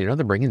partners. They're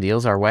bringing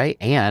deals our way.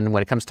 And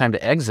when it comes time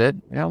to exit,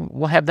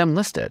 we'll have them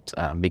list it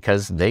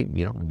because they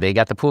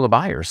got the pool of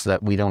buyers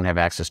that we don't have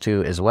access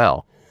to as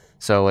well.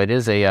 So it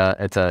is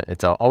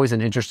it's always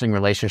an interesting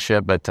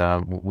relationship. But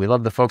we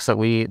love the folks that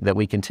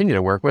we continue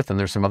to work with. And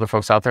there's some other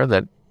folks out there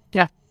that,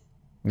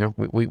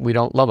 we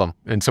don't love them,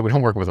 and so we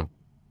don't work with them.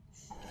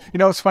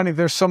 It's funny.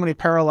 There's so many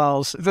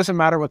parallels. It doesn't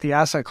matter what the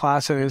asset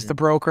class is. The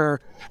broker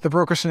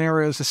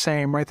scenario is the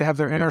same, right? They have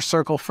their inner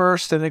circle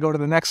first, and they go to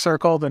the next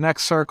circle,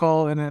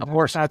 and then, of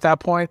course, at that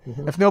point,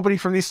 if nobody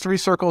from these three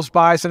circles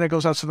buys, then it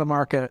goes out to the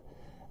market,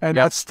 and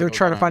they're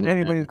trying to find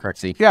anybody.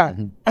 Correct. Yeah,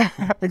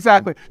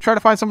 exactly. Try to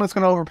find someone that's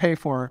going to overpay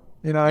for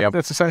it.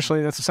 That's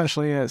essentially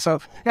it. So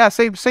yeah,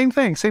 same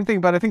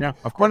thing. But I think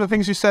one of the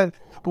things you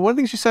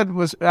said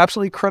was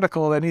absolutely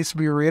critical that needs to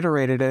be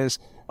reiterated is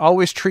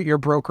always treat your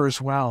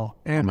brokers well.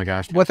 And oh my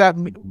gosh. What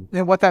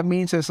that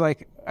means is,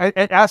 like, I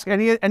ask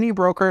any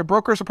broker.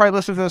 Brokers are probably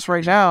listening to this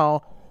right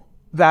now,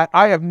 that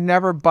I have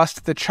never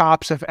busted the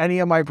chops of any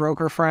of my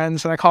broker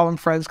friends, and I call them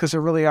friends because they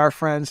really are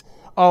friends.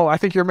 Oh, I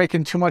think you're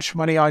making too much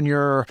money on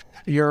your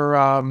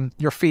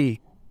fee.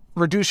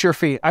 Reduce your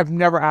fee. I've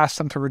never asked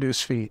them to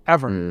reduce fee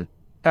ever.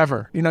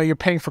 Ever. You're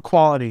paying for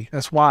quality.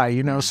 That's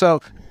why,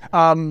 So,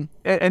 and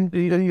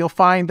you'll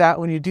find that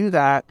when you do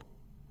that,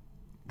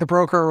 the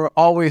broker will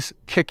always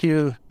kick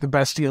you the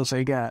best deals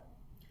they get.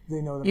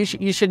 They know that.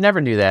 You should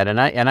never do that. And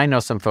I know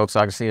some folks,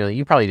 obviously,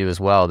 you probably do as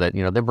well, that,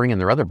 they bring in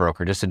their other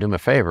broker just to do them a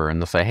favor,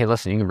 and they'll say, hey,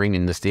 listen, you can bring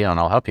in this deal and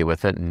I'll help you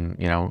with it. And,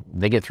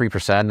 they get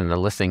 3% and the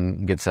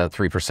listing gets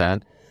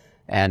 3%.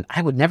 And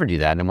I would never do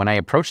that. And when I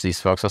approach these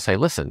folks, I'll say,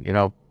 listen,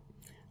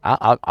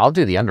 I'll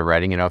do the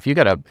underwriting. If you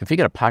got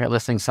a pocket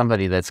listing,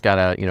 somebody that's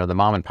got the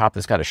mom and pop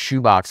that's got a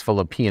shoebox full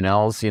of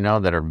P&Ls,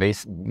 that are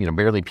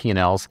barely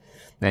P&Ls,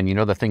 and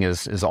the thing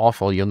is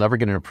awful. You'll never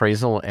get an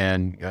appraisal,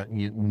 and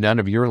none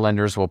of your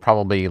lenders will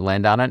probably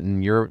lend on it,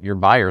 and your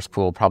buyer's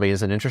pool probably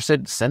isn't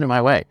interested. Send it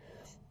my way.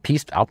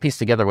 I'll piece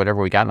together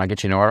whatever we got, and I'll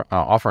get you an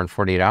offer in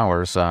 48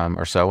 hours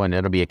or so, and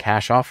it'll be a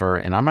cash offer.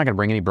 And I'm not going to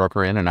bring any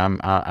broker in.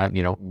 And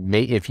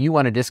if you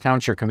want to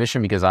discount your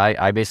commission because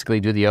I basically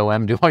do the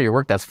OM, do all your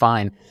work, that's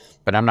fine.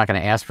 But I'm not going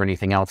to ask for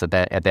anything else at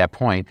that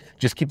point.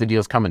 Just keep the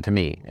deals coming to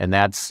me. And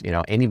that's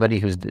anybody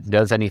who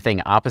does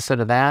anything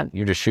opposite of that,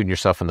 you're just shooting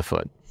yourself in the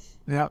foot.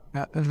 Yeah.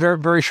 Very,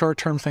 very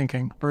short-term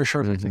thinking. Very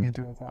short-term thinking,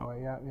 doing it that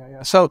way.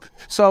 Yeah. So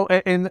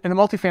in the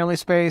multifamily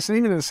space, and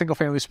even in the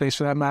single-family space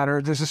for that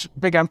matter, there's this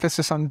big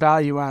emphasis on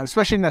value add,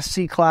 especially in that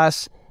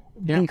C-class,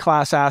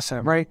 B-class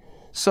asset, right?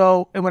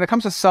 So, and when it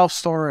comes to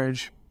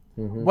self-storage,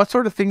 what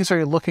sort of things are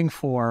you looking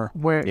for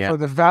for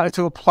the value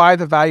to apply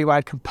the value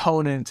add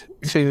component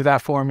to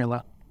that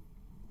formula?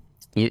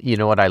 You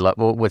know what I love?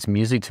 What's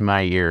music to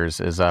my ears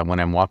is when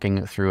I'm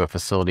walking through a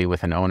facility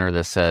with an owner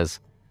that says,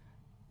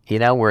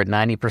 we're at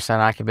 90%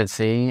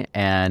 occupancy,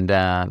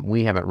 and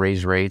we haven't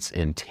raised rates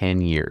in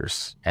 10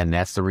 years. And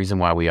that's the reason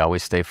why we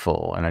always stay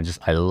full. And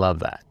I love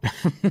that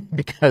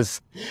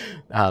because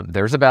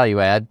there's a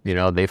value add.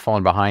 They've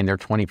fallen behind their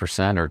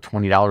 20% or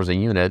 $20 a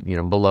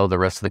unit, below the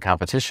rest of the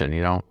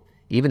competition.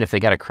 Even if they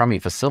got a crummy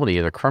facility,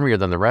 they're crummier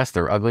than the rest,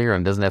 they're uglier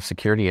and doesn't have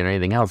security or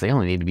anything else. They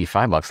only need to be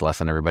 $5 less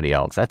than everybody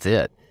else. That's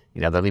it.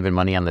 They're leaving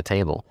money on the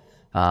table.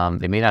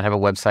 They may not have a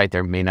website.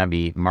 They may not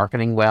be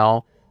marketing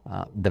well.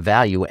 The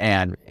value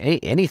add,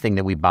 anything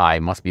that we buy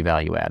must be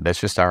value add. That's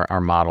just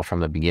our model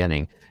from the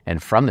beginning.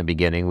 And from the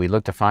beginning, we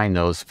look to find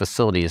those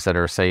facilities that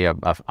are, say, on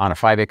a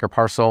 5-acre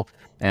parcel,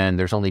 and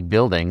there's only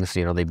buildings,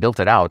 they built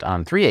it out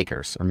on 3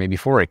 acres or maybe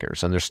 4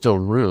 acres, and there's still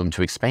room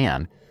to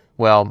expand.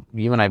 Well,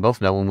 you and I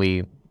both know when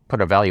we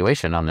put a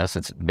valuation on this,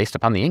 it's based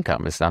upon the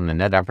income. It's on the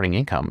net operating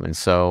income. And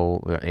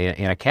so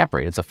in a cap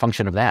rate, it's a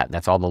function of that.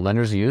 That's all the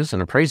lenders use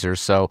and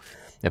appraisers. So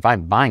if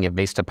I'm buying it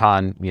based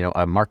upon,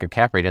 a market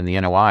cap rate and the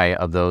NOI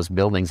of those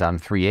buildings on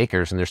 3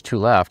 acres and there's 2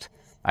 left,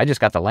 I just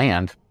got the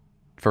land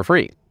for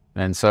free.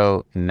 And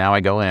so now I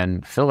go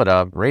in, fill it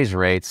up, raise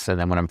rates, and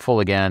then when I'm full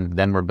again,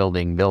 then we're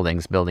building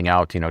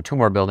out, 2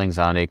 more buildings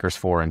on acres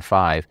 4 and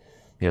 5.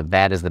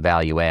 That is the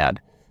value add.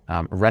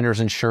 Renter's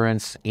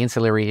insurance,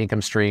 ancillary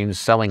income streams,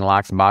 selling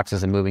locks,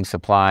 boxes, and moving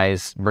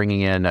supplies,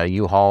 bringing in a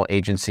U-Haul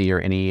agency or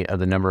any of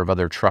the number of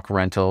other truck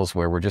rentals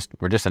where we're just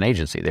an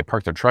agency. They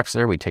park their trucks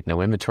there. We take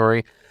no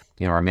inventory.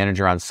 Our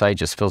manager on site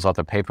just fills out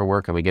the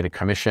paperwork and we get a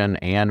commission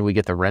and we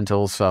get the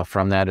rentals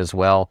from that as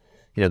well.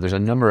 There's a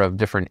number of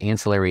different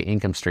ancillary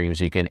income streams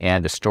you can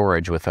add to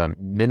storage with a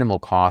minimal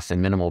cost and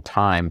minimal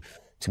time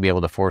to be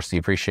able to force the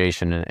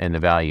appreciation and the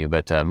value.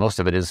 But most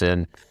of it is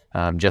in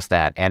just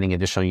that, adding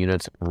additional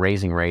units,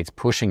 raising rates,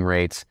 pushing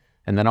rates,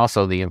 and then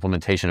also the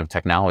implementation of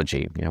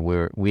technology.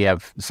 We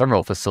have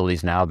several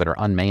facilities now that are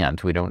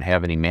unmanned. We don't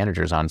have any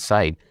managers on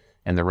site,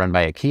 and they're run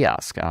by a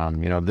kiosk.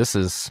 This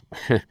is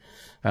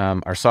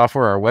our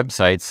software, our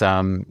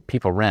websites.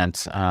 People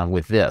rent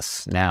with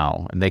this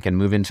now, and they can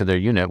move into their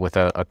unit with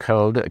a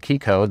key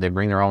code. They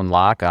bring their own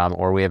lock,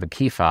 or we have a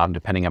key fob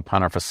depending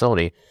upon our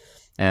facility.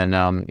 And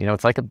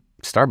it's like a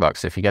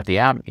Starbucks. If you got the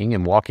app, you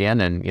can walk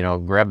in and,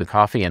 grab the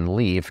coffee and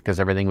leave because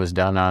everything was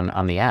done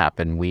on the app.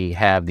 And we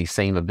have the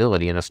same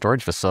ability in a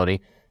storage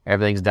facility.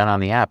 Everything's done on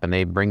the app, and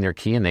they bring their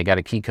key and they got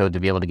a key code to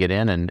be able to get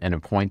in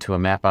and point to a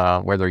map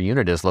where their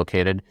unit is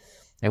located.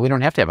 And we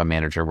don't have to have a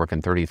manager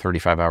working 30,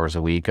 35 hours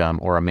a week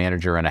or a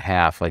manager and a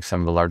half like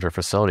some of the larger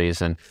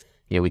facilities. And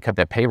we cut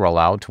that payroll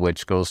out,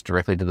 which goes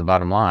directly to the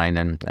bottom line.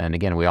 And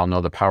again, we all know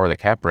the power of the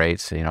cap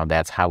rates.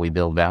 That's how we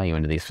build value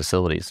into these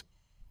facilities.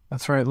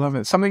 That's right. Love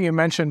it. Something you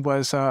mentioned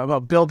was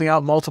about building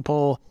out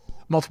multiple,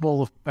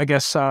 I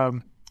guess,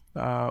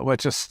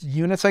 just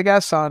units, I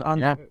guess,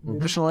 on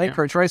additional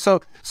acreage, right?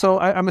 So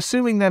I'm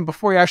assuming then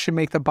before you actually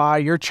make the buy,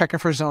 you're checking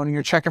for zoning,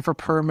 you're checking for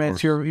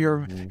permits,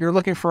 you're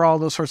looking for all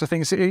those sorts of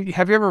things.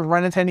 Have you ever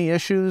run into any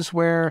issues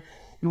where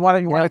you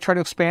want to try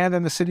to expand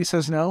and the city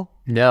says no?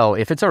 No,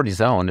 if it's already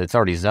zoned, it's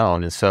already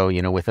zoned. And so,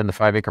 within the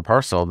 5-acre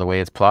parcel, the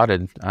way it's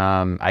plotted,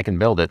 I can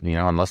build it,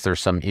 unless there's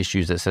some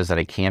issues that says that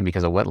I can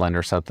because of wetland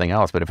or something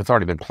else. But if it's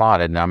already been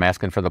plotted, and I'm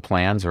asking for the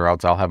plans, or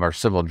else I'll have our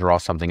civil draw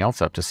something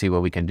else up to see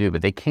what we can do.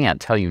 But they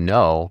can't tell you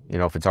no,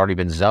 if it's already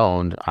been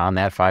zoned on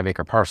that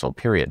 5-acre parcel,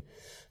 period.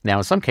 Now,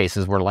 in some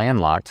cases, we're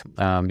landlocked.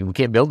 We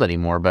can't build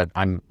anymore, but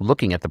I'm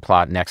looking at the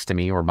plot next to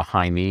me or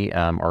behind me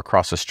or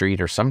across the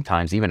street or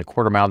sometimes even a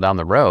quarter mile down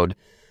the road,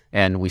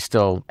 and we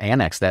still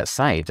annex that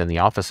site, and the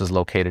office is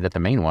located at the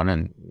main one,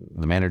 and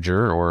the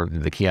manager or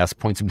the kiosk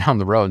points them down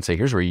the road and say,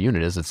 here's where your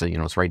unit is. It's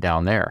it's right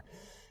down there.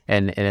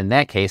 And in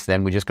that case,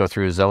 then we just go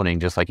through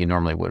zoning just like you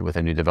normally would with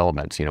a new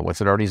development.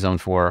 What's it already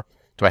zoned for?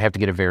 Do I have to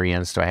get a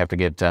variance? Do I have to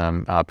get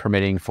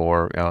permitting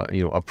for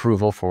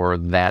approval for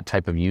that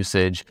type of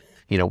usage?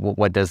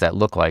 What does that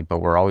look like? But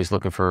we're always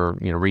looking for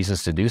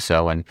reasons to do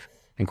so. And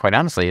And quite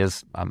honestly,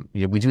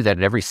 we do that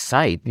at every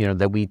site,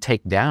 that we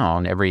take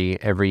down,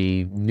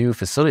 every new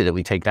facility that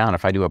we take down.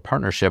 If I do a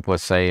partnership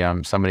with, say,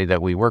 somebody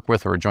that we work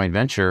with or a joint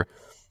venture,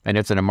 and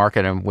it's in a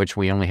market in which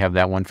we only have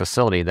that one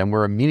facility, then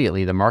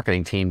the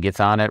marketing team gets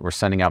on it. We're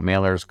sending out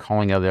mailers,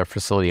 calling other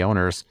facility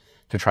owners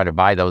to try to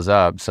buy those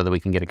up so that we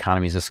can get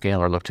economies of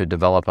scale or look to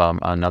develop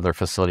another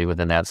facility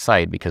within that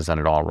site, because then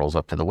it all rolls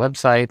up to the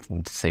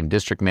website, same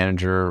district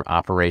manager,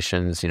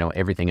 operations,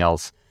 everything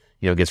else,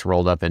 gets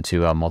rolled up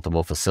into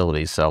multiple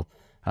facilities. So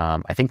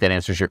I think that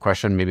answers your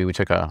question. Maybe we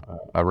took a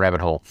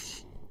rabbit hole.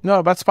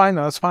 No, that's fine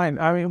though. That's fine.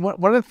 I mean,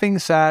 one of the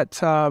things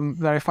that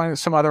I find with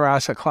some other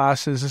asset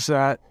classes is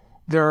that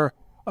they're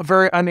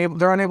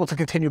unable to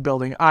continue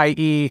building,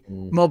 i.e.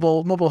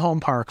 mobile home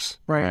parks,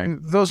 right?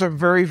 And those are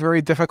very,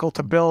 very difficult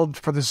to build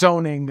for the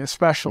zoning,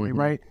 especially,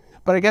 right?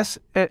 But I guess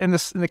in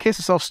the case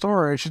of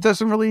self-storage, it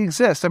doesn't really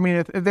exist. I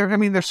mean,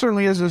 there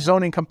certainly is a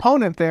zoning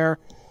component there.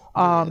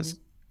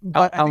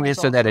 I'll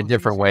answer that a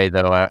different way,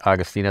 though,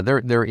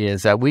 Augustino. There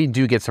is. We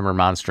do get some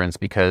remonstrance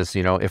because,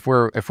 if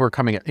we're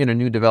coming in a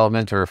new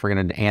development or if we're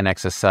going to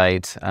annex a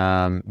site,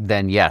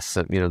 then yes,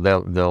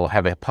 they'll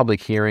have a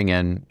public hearing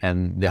and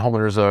the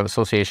homeowners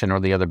association or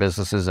the other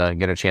businesses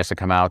get a chance to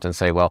come out and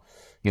say, well,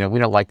 we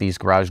don't like these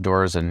garage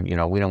doors, and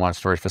we don't want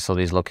storage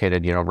facilities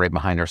located, right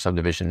behind our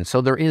subdivision. So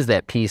there is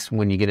that piece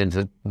when you get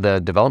into the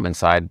development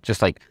side,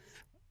 just like,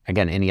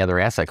 again, any other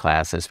asset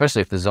class,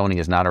 especially if the zoning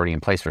is not already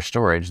in place for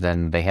storage,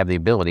 then they have the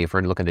ability, if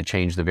we're looking to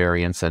change the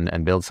variance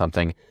and build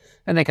something,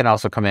 and they can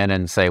also come in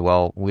and say,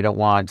 well, we don't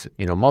want,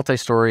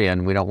 multi-story,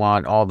 and we don't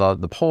want all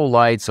the pole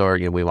lights, or,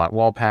 we want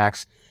wall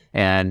packs,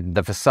 and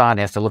the facade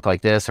has to look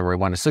like this, or we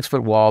want a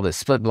 6-foot wall that's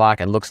split block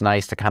and looks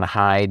nice to kind of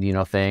hide,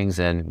 things,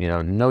 and,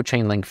 no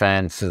chain link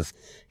fences,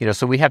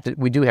 so we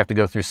do have to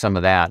go through some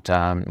of that,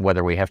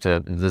 whether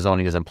the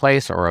zoning is in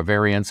place or a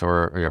variance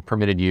or a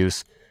permitted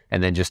use,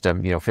 and then just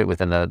fit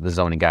within the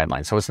zoning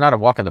guidelines. So it's not a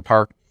walk in the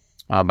park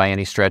by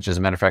any stretch. As a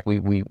matter of fact,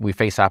 we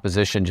face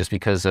opposition just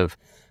because of,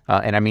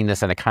 and I mean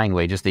this in a kind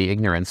way, just the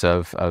ignorance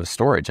of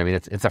storage. I mean,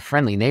 it's a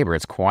friendly neighbor.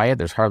 It's quiet.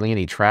 There's hardly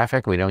any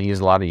traffic. We don't use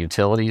a lot of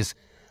utilities,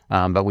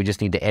 but we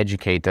just need to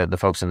educate the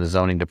folks in the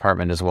zoning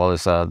department as well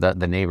as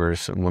the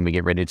neighbors when we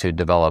get ready to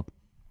develop.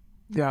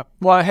 Yeah.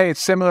 Well, hey,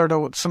 it's similar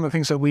to some of the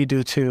things that we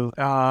do too.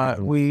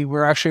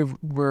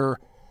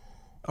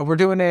 We're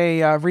doing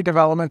a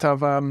redevelopment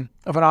of an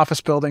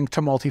office building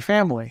to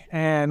multifamily,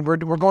 and we're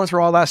going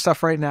through all that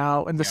stuff right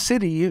now. And the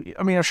city,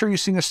 I'm sure you've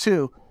seen this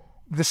too.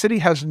 The city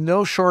has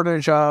no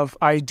shortage of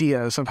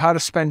ideas of how to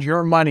spend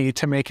your money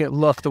to make it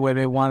look the way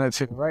they want it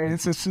to. Right?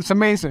 It's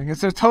amazing. It's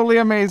totally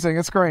amazing.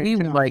 It's great.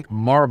 Even like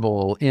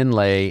marble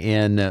inlay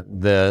in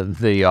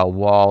the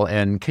wall.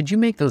 And could you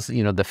make those,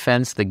 the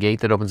fence, the gate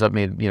that opens up,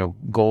 made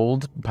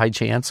gold by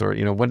chance, or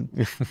what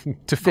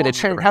to fit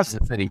it in the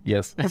city?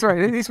 Yes, that's right.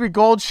 It needs to be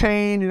gold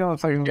chain.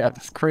 It's like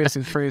it's crazy.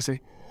 It's crazy.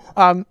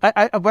 But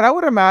I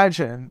would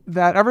imagine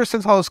that ever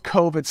since all this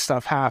COVID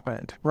stuff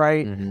happened,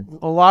 right?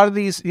 A lot of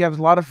you have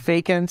a lot of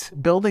vacant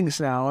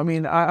buildings now. I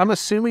mean, I'm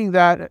assuming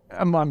that,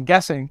 I'm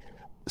guessing,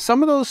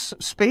 some of those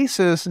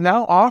spaces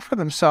now offer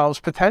themselves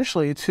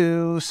potentially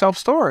to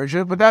self-storage.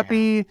 Would that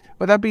be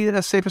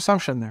a safe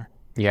assumption there?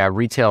 Yeah,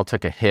 retail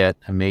took a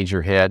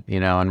major hit,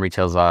 and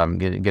retail's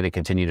going to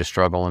continue to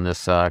struggle in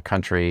this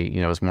country,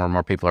 as more and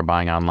more people are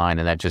buying online,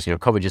 and that just,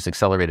 COVID just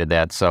accelerated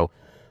that. So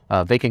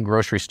vacant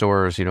grocery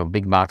stores,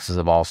 big boxes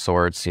of all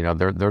sorts,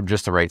 they're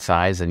just the right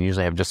size and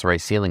usually have just the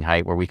right ceiling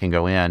height where we can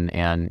go in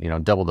and,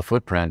 double the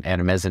footprint, add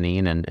a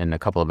mezzanine and a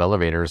couple of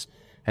elevators,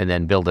 and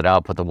then build it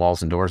out, put the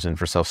walls and doors in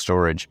for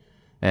self-storage.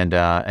 And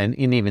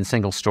even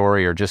single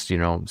story or just,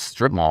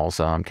 strip malls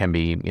can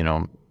be,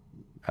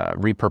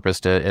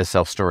 repurposed as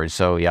self-storage.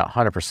 So yeah,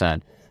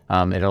 100%.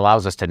 It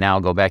allows us to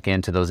now go back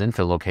into those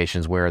infill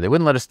locations where they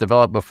wouldn't let us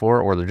develop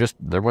before, or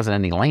there wasn't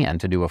any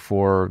land to do a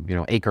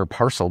 4-acre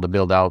parcel to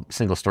build out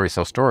single-story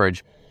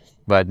self-storage.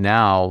 But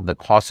now the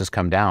cost has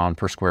come down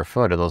per square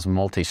foot of those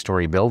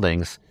multi-story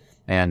buildings,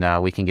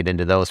 and we can get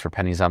into those for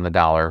pennies on the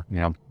dollar,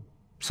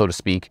 so to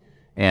speak,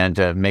 and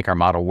make our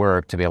model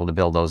work to be able to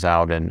build those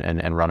out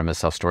and run them as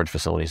self-storage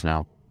facilities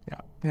now.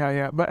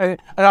 Yeah. But and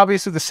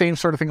obviously the same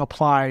sort of thing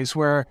applies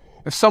where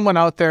if someone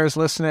out there is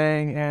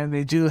listening and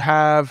they do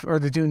have, or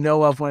they do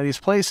know of one of these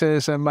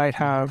places and might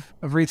have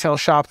a retail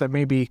shop that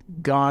may be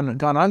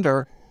gone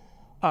under,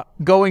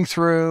 going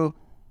through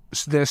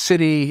the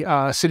city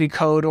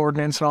code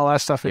ordinance and all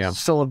that stuff is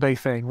still a big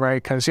thing,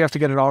 right? Because you have to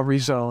get it all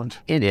rezoned.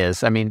 It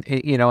is. I mean,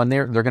 and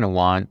they're going to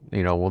want,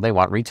 they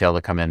want retail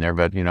to come in there,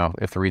 but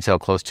if the retail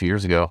closed 2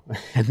 years ago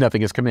and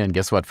nothing has come in,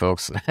 guess what,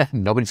 folks?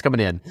 Nobody's coming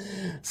in.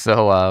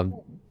 So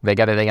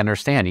they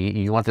understand.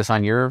 You want this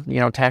on your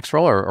tax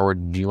roll, or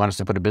do you want us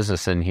to put a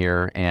business in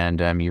here and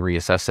you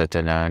reassess it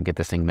and get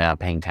this thing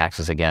paying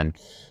taxes again?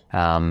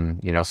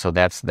 So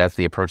that's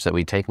the approach that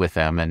we take with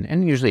them,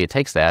 and usually it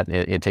takes that.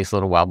 It takes a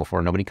little while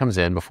before nobody comes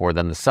in, before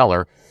then the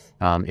seller,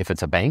 if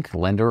it's a bank,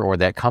 lender, or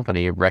that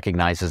company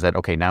recognizes that,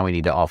 okay, now we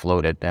need to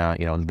offload it.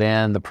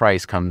 Then the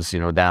price comes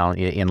down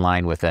in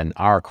line with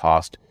our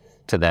cost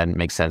to then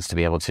make sense to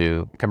be able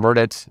to convert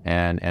it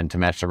and to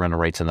match the rental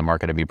rates in the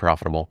market and be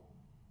profitable.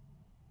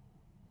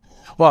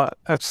 Well,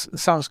 that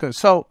sounds good.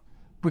 So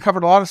we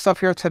covered a lot of stuff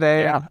here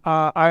today. Yeah.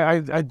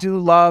 I do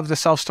love the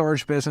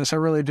self-storage business. I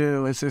really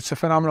do. It's a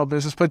phenomenal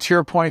business. But to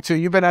your point too,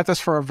 you've been at this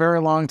for a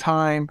very long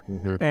time,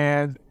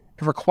 and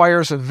it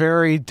requires a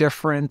very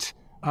different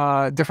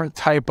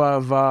type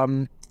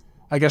of,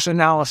 I guess,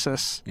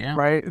 analysis,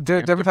 right?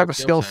 Different type of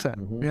skill set.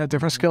 Yeah,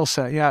 different skill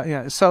set.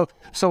 Yeah. So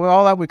with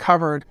all that we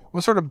covered,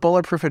 what sort of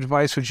bulletproof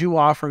advice would you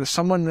offer to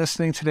someone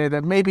listening today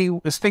that maybe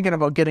is thinking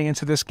about getting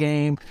into this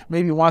game,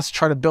 maybe wants to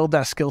try to build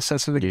that skill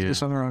set so they can do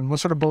this on their own? What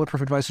sort of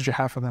bulletproof advice would you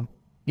have for them?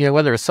 Yeah,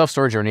 whether it's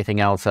self-storage or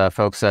anything else,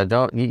 folks,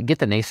 don't you get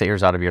the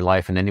naysayers out of your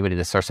life and anybody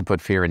that starts to put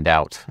fear and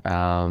doubt,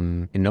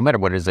 and no matter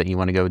what it is that you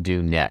want to go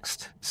do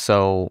next.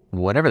 So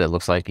whatever that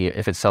looks like,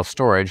 if it's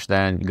self-storage,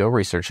 then go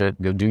research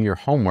it, go do your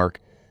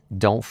homework.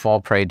 Don't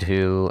fall prey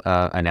to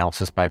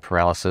analysis by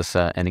paralysis.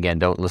 And again,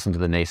 don't listen to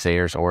the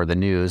naysayers or the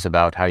news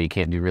about how you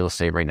can't do real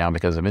estate right now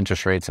because of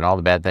interest rates and all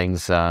the bad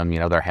things,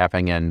 that are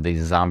happening and the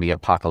zombie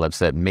apocalypse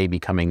that may be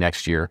coming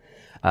next year.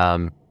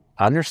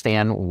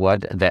 Understand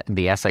what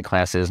the asset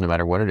class is, no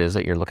matter what it is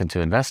that you're looking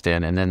to invest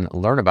in, and then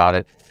learn about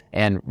it.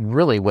 And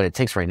really what it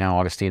takes right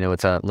now,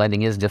 Augustino,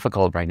 lending is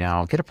difficult right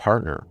now. Get a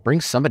partner.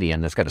 Bring somebody in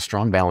that's got a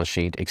strong balance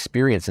sheet,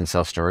 experience in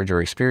self-storage or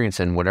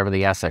experience in whatever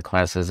the asset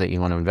class is that you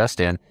want to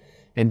invest in.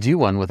 And do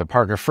one with a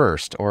partner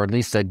first, or at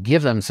least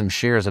give them some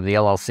shares of the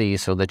LLC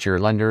so that your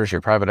lenders, your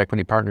private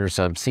equity partners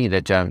see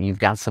that you've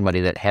got somebody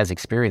that has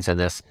experience in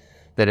this,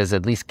 that is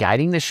at least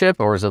guiding the ship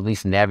or is at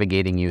least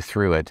navigating you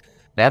through it.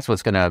 That's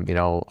what's going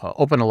to,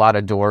 open a lot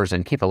of doors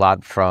and keep a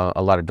lot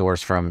of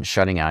doors from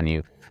shutting on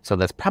you. So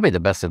that's probably the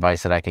best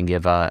advice that I can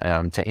give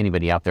to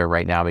anybody out there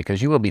right now,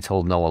 because you will be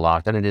told no a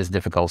lot, and it is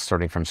difficult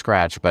starting from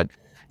scratch, but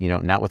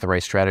not with the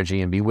right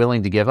strategy, and be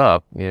willing to give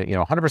up.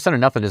 100% of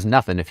nothing is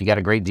nothing. If you got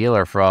a great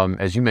dealer from,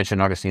 as you mentioned,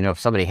 Augustino, if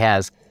somebody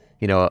has,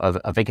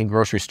 a vacant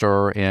grocery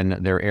store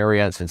in their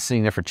area, it's been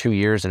sitting there for 2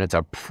 years, and it's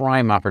a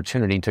prime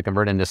opportunity to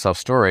convert into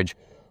self-storage.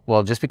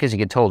 Well, just because you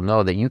get told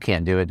no that you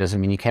can't do it doesn't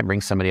mean you can't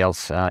bring somebody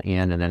else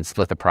in and then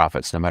split the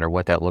profits, no matter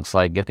what that looks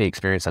like. Get the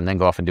experience and then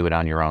go off and do it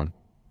on your own.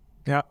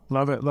 Yeah,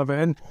 love it.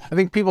 And I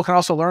think people can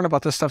also learn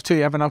about this stuff too.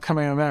 You have an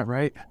upcoming event,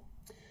 right?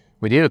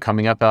 We do,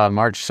 coming up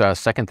March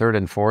 2nd, 3rd,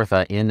 and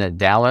 4th in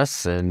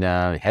Dallas. And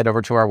head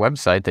over to our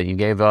website that you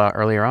gave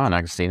earlier on,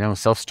 Augustino,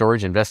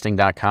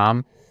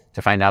 selfstorageinvesting.com,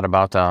 to find out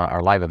about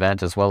our live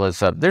event, as well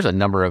as there's a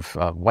number of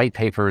white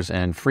papers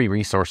and free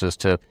resources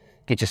to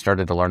get you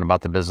started to learn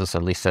about the business,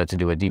 at least to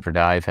do a deeper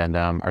dive. And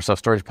our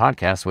self-storage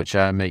podcast, which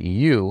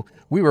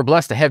we were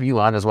blessed to have you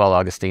on as well,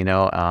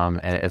 Augustino,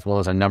 as well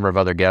as a number of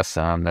other guests.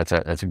 That's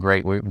a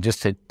great,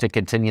 just to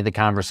continue the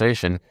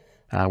conversation.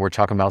 We're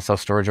talking about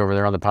self-storage over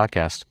there on the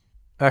podcast.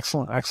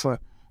 Excellent.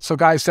 So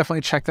guys,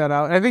 definitely check that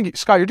out. And I think,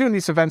 Scott, you're doing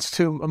these events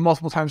too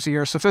multiple times a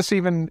year. So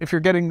if you're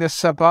getting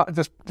this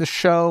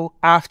show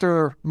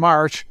after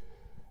March,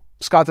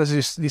 Scott does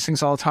these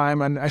things all the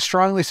time. And I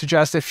strongly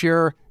suggest, if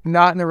you're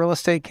not in the real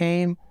estate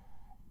game,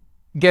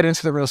 get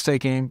into the real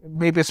estate game.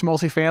 Maybe it's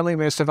multifamily,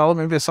 maybe it's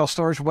development, maybe it's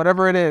self-storage,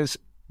 whatever it is,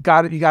 you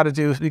got to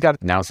do.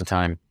 Now's the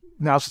time.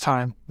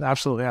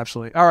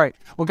 Absolutely. All right.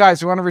 Well,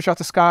 guys, we want to reach out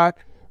to Scott.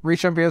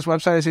 Reach out via his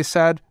website, as he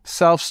said,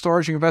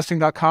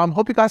 selfstorageinvesting.com.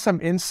 Hope you got some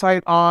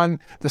insight on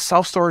the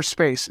self-storage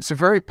space. It's a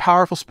very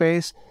powerful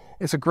space.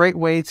 It's a great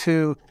way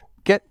to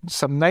get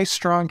some nice,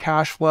 strong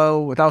cash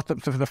flow without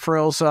the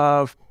frills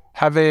of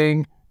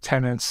having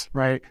tenants,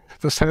 right?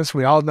 Those tenants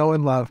we all know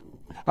and love.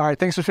 All right.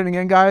 Thanks for tuning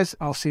in, guys.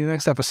 I'll see you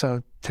next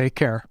episode. Take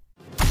care.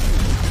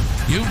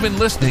 You've been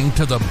listening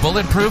to the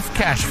Bulletproof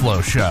Cash Flow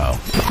Show.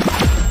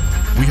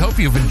 We hope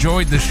you've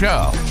enjoyed the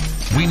show.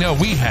 We know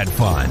we had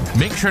fun.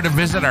 Make sure to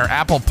visit our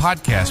Apple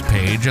Podcast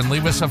page and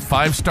leave us a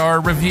 5-star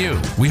review.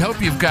 We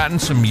hope you've gotten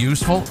some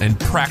useful and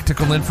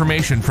practical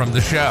information from the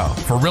show.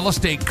 For real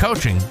estate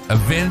coaching,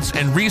 events,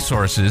 and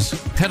resources,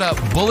 hit up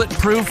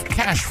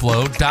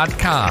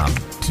bulletproofcashflow.com.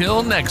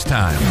 Till next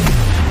time.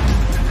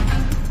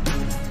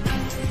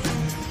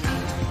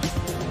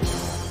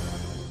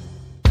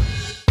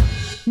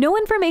 No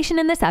information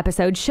in this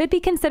episode should be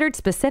considered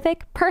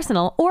specific,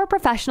 personal, or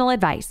professional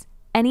advice.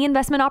 Any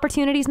investment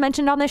opportunities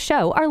mentioned on this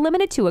show are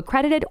limited to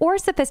accredited or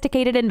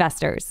sophisticated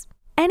investors.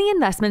 Any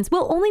investments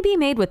will only be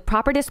made with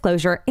proper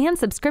disclosure and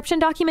subscription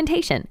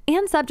documentation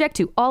and subject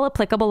to all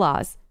applicable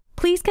laws.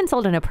 Please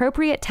consult an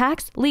appropriate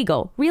tax,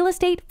 legal, real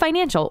estate,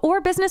 financial, or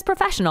business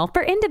professional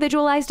for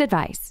individualized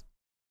advice.